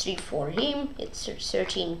 5-4-3 for him. It's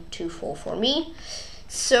 13-2-4 for me.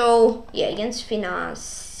 So yeah, against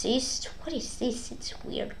Finasist. What is this? It's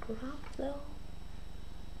weird graph though.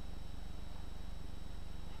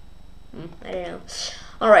 I don't know.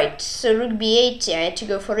 Alright, so rook b8, yeah, I had to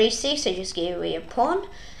go for a6, I just gave away a pawn.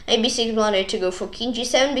 Knight b6 blind, I had to go for king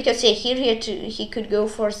g7, because yeah, here he could go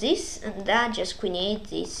for this and that, just queen 8,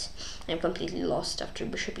 this. I'm completely lost after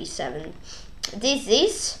bishop e7.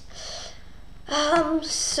 This.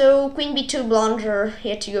 So queen b2 blunder, he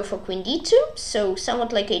had to go for queen d2, so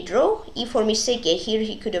somewhat like a draw. E4 mistake, yeah, here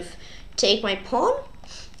he could have taken my pawn.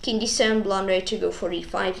 King d7 blunder, I had to go for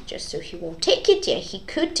e5 just so he won't take it. Yeah, he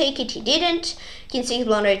could take it, he didn't. King 6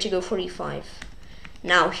 blunder, I had to go for e5.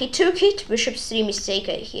 Now he took it. Bishop 3 mistake,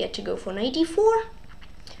 he had to go for knight d4.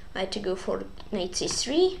 I had to go for knight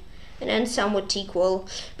c3. And then somewhat equal.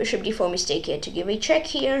 Bishop d4 mistake, I had to give a check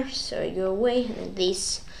here. So I go away, and then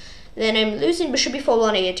this. Then I'm losing bishop b4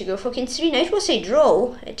 1, I had to go for king 3. Knight was a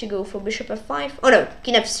draw. I had to go for bishop f5. Oh no,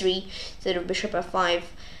 king f3 instead of bishop f5.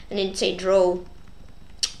 And it's a draw.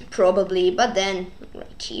 Probably, but then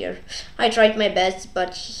right here I tried my best,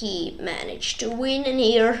 but he managed to win. And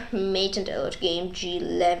here mate and out game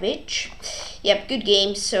Cherniaiev. Yep, good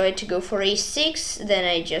game. So I had to go for a6, then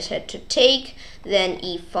I just had to take, then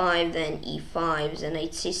e5, then e5, then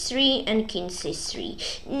knight c3 and king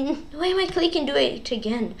c3. Why am I clicking do it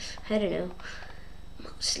again? I don't know.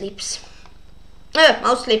 Mouse slips.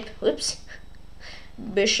 Mouse slip. Whoops.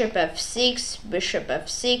 Bishop f6, bishop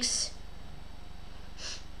f6.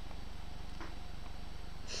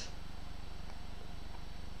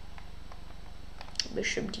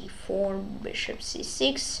 Bishop d4, bishop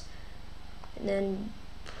c6, and then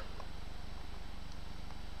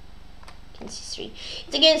king c3.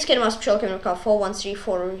 It's against Grandmaster Cherniaiev, 4-1-3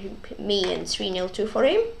 for me and 3-0-2 for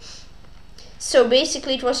him. So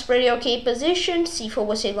basically it was pretty okay position. c4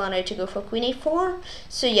 was able to go for queen a4.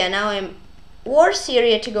 So yeah, now I'm worse. Here I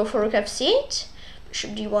had to go for rook f8.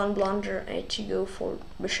 Bishop d1 blunder, I had to go for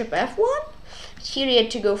bishop f1. Here I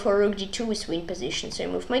had to go for rook d2 with win position. So I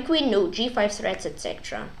moved my queen, no g5 threats,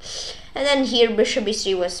 etc. And then here bishop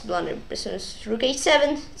b3 was blunder. So rook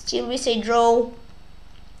a7, still with a draw.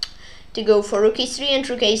 To go for rook a3 and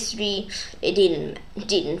rook a3, I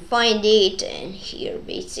didn't find it, and here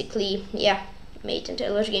basically, yeah, mate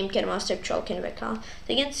until large game Grandmaster Chalkin Veka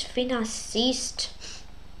against Finassist.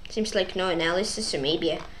 Seems like no analysis, so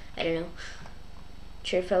maybe I don't know.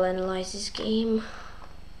 Sure if I'll analyze this game.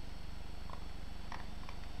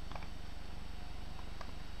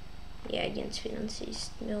 Yeah, against Finassist,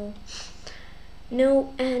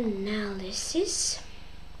 no analysis.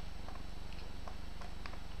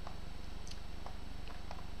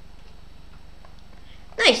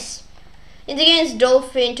 Nice. In the game's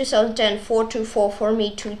Dolphin 2010 4-2-4 for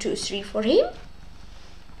me, 2-2-3 for him.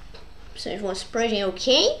 So it was pretty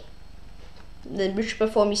okay. The bishop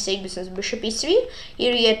before mistake because bishop e3.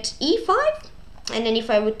 Here you get e5, and then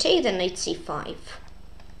if I would take, then it's c5,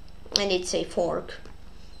 and it's a fork.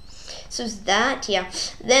 So that, yeah.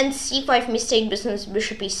 Then c5 mistake business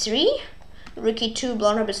bishop e3, rook e2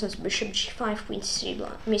 blunder business bishop g5 queen c3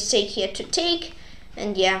 blunder mistake here to take.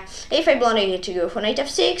 And yeah, if I blunder, I had to go for knight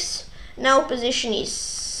f6. Now position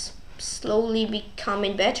is slowly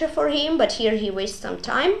becoming better for him, but here he wastes some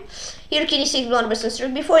time. Here king e6 blunder business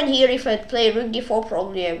rook b4, and here if I play rook d4,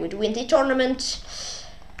 probably I would win the tournament.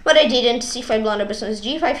 But I didn't. c5 blunder business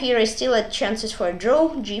g5. Here I still had chances for a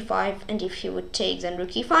draw, g5, and if he would take, then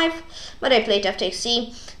rook e5. But I played after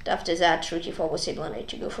c. After that, rook e4 was a blunder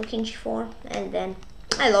to go for king g4, and then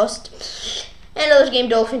I lost. And another game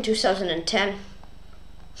Dolphin 2010.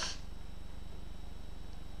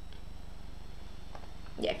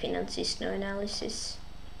 Yeah, Finassist, no analysis.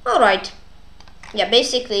 Alright. Yeah,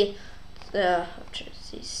 basically, after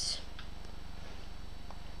this.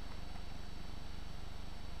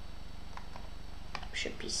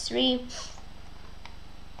 Bishop e3.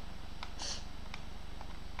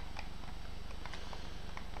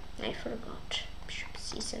 I forgot. Bishop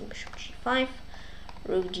c7, bishop g5.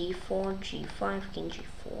 Rook d4, g5, king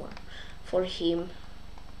g4. For him,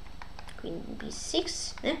 queen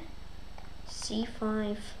b6. Yeah.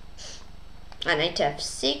 c5 and knight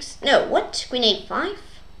f6. No, what? Queen a5?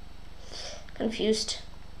 Confused.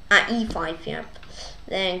 E5, yep.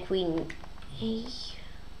 Then queen a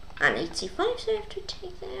and knight c5, so I have to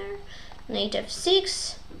take there. Knight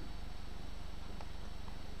f6.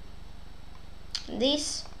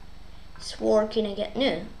 This is working again.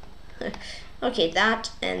 No. Okay,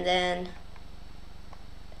 that, and then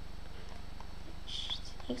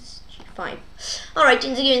g5. Alright,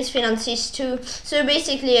 in the game it's Finassist 2. So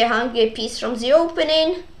basically I hung a piece from the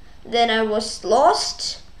opening, then I was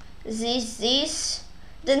lost. This.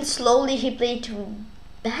 Then slowly he played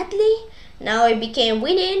badly. Now I became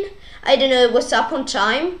winning. I don't know, it was up on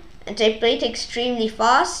time, and I played extremely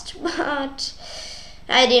fast, but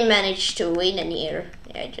I didn't manage to win in here.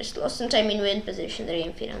 Yeah, I just lost some time in win position there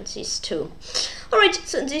in Finassist 2. Alright,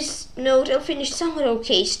 so on this note, I'll finish somewhat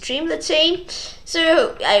okay stream, let's say.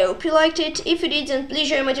 So, I hope you liked it. If you did, then please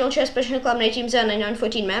join my channel, Special Club, my teams are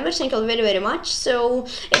 914 members. Thank you all very, very much. So,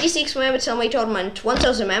 86 members on my tournament,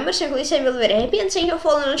 1000 members. Thank you, I'm very happy, and thank you for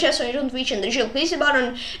following on chess when you don't reach, and the please the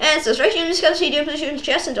button and subscribe to this video, please join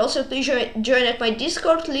chess, and also please join at my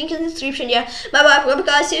Discord, link in the description. Yeah, bye bye,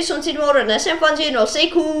 guys, see you soon, see you tomorrow, and have fun, stay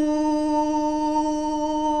cool.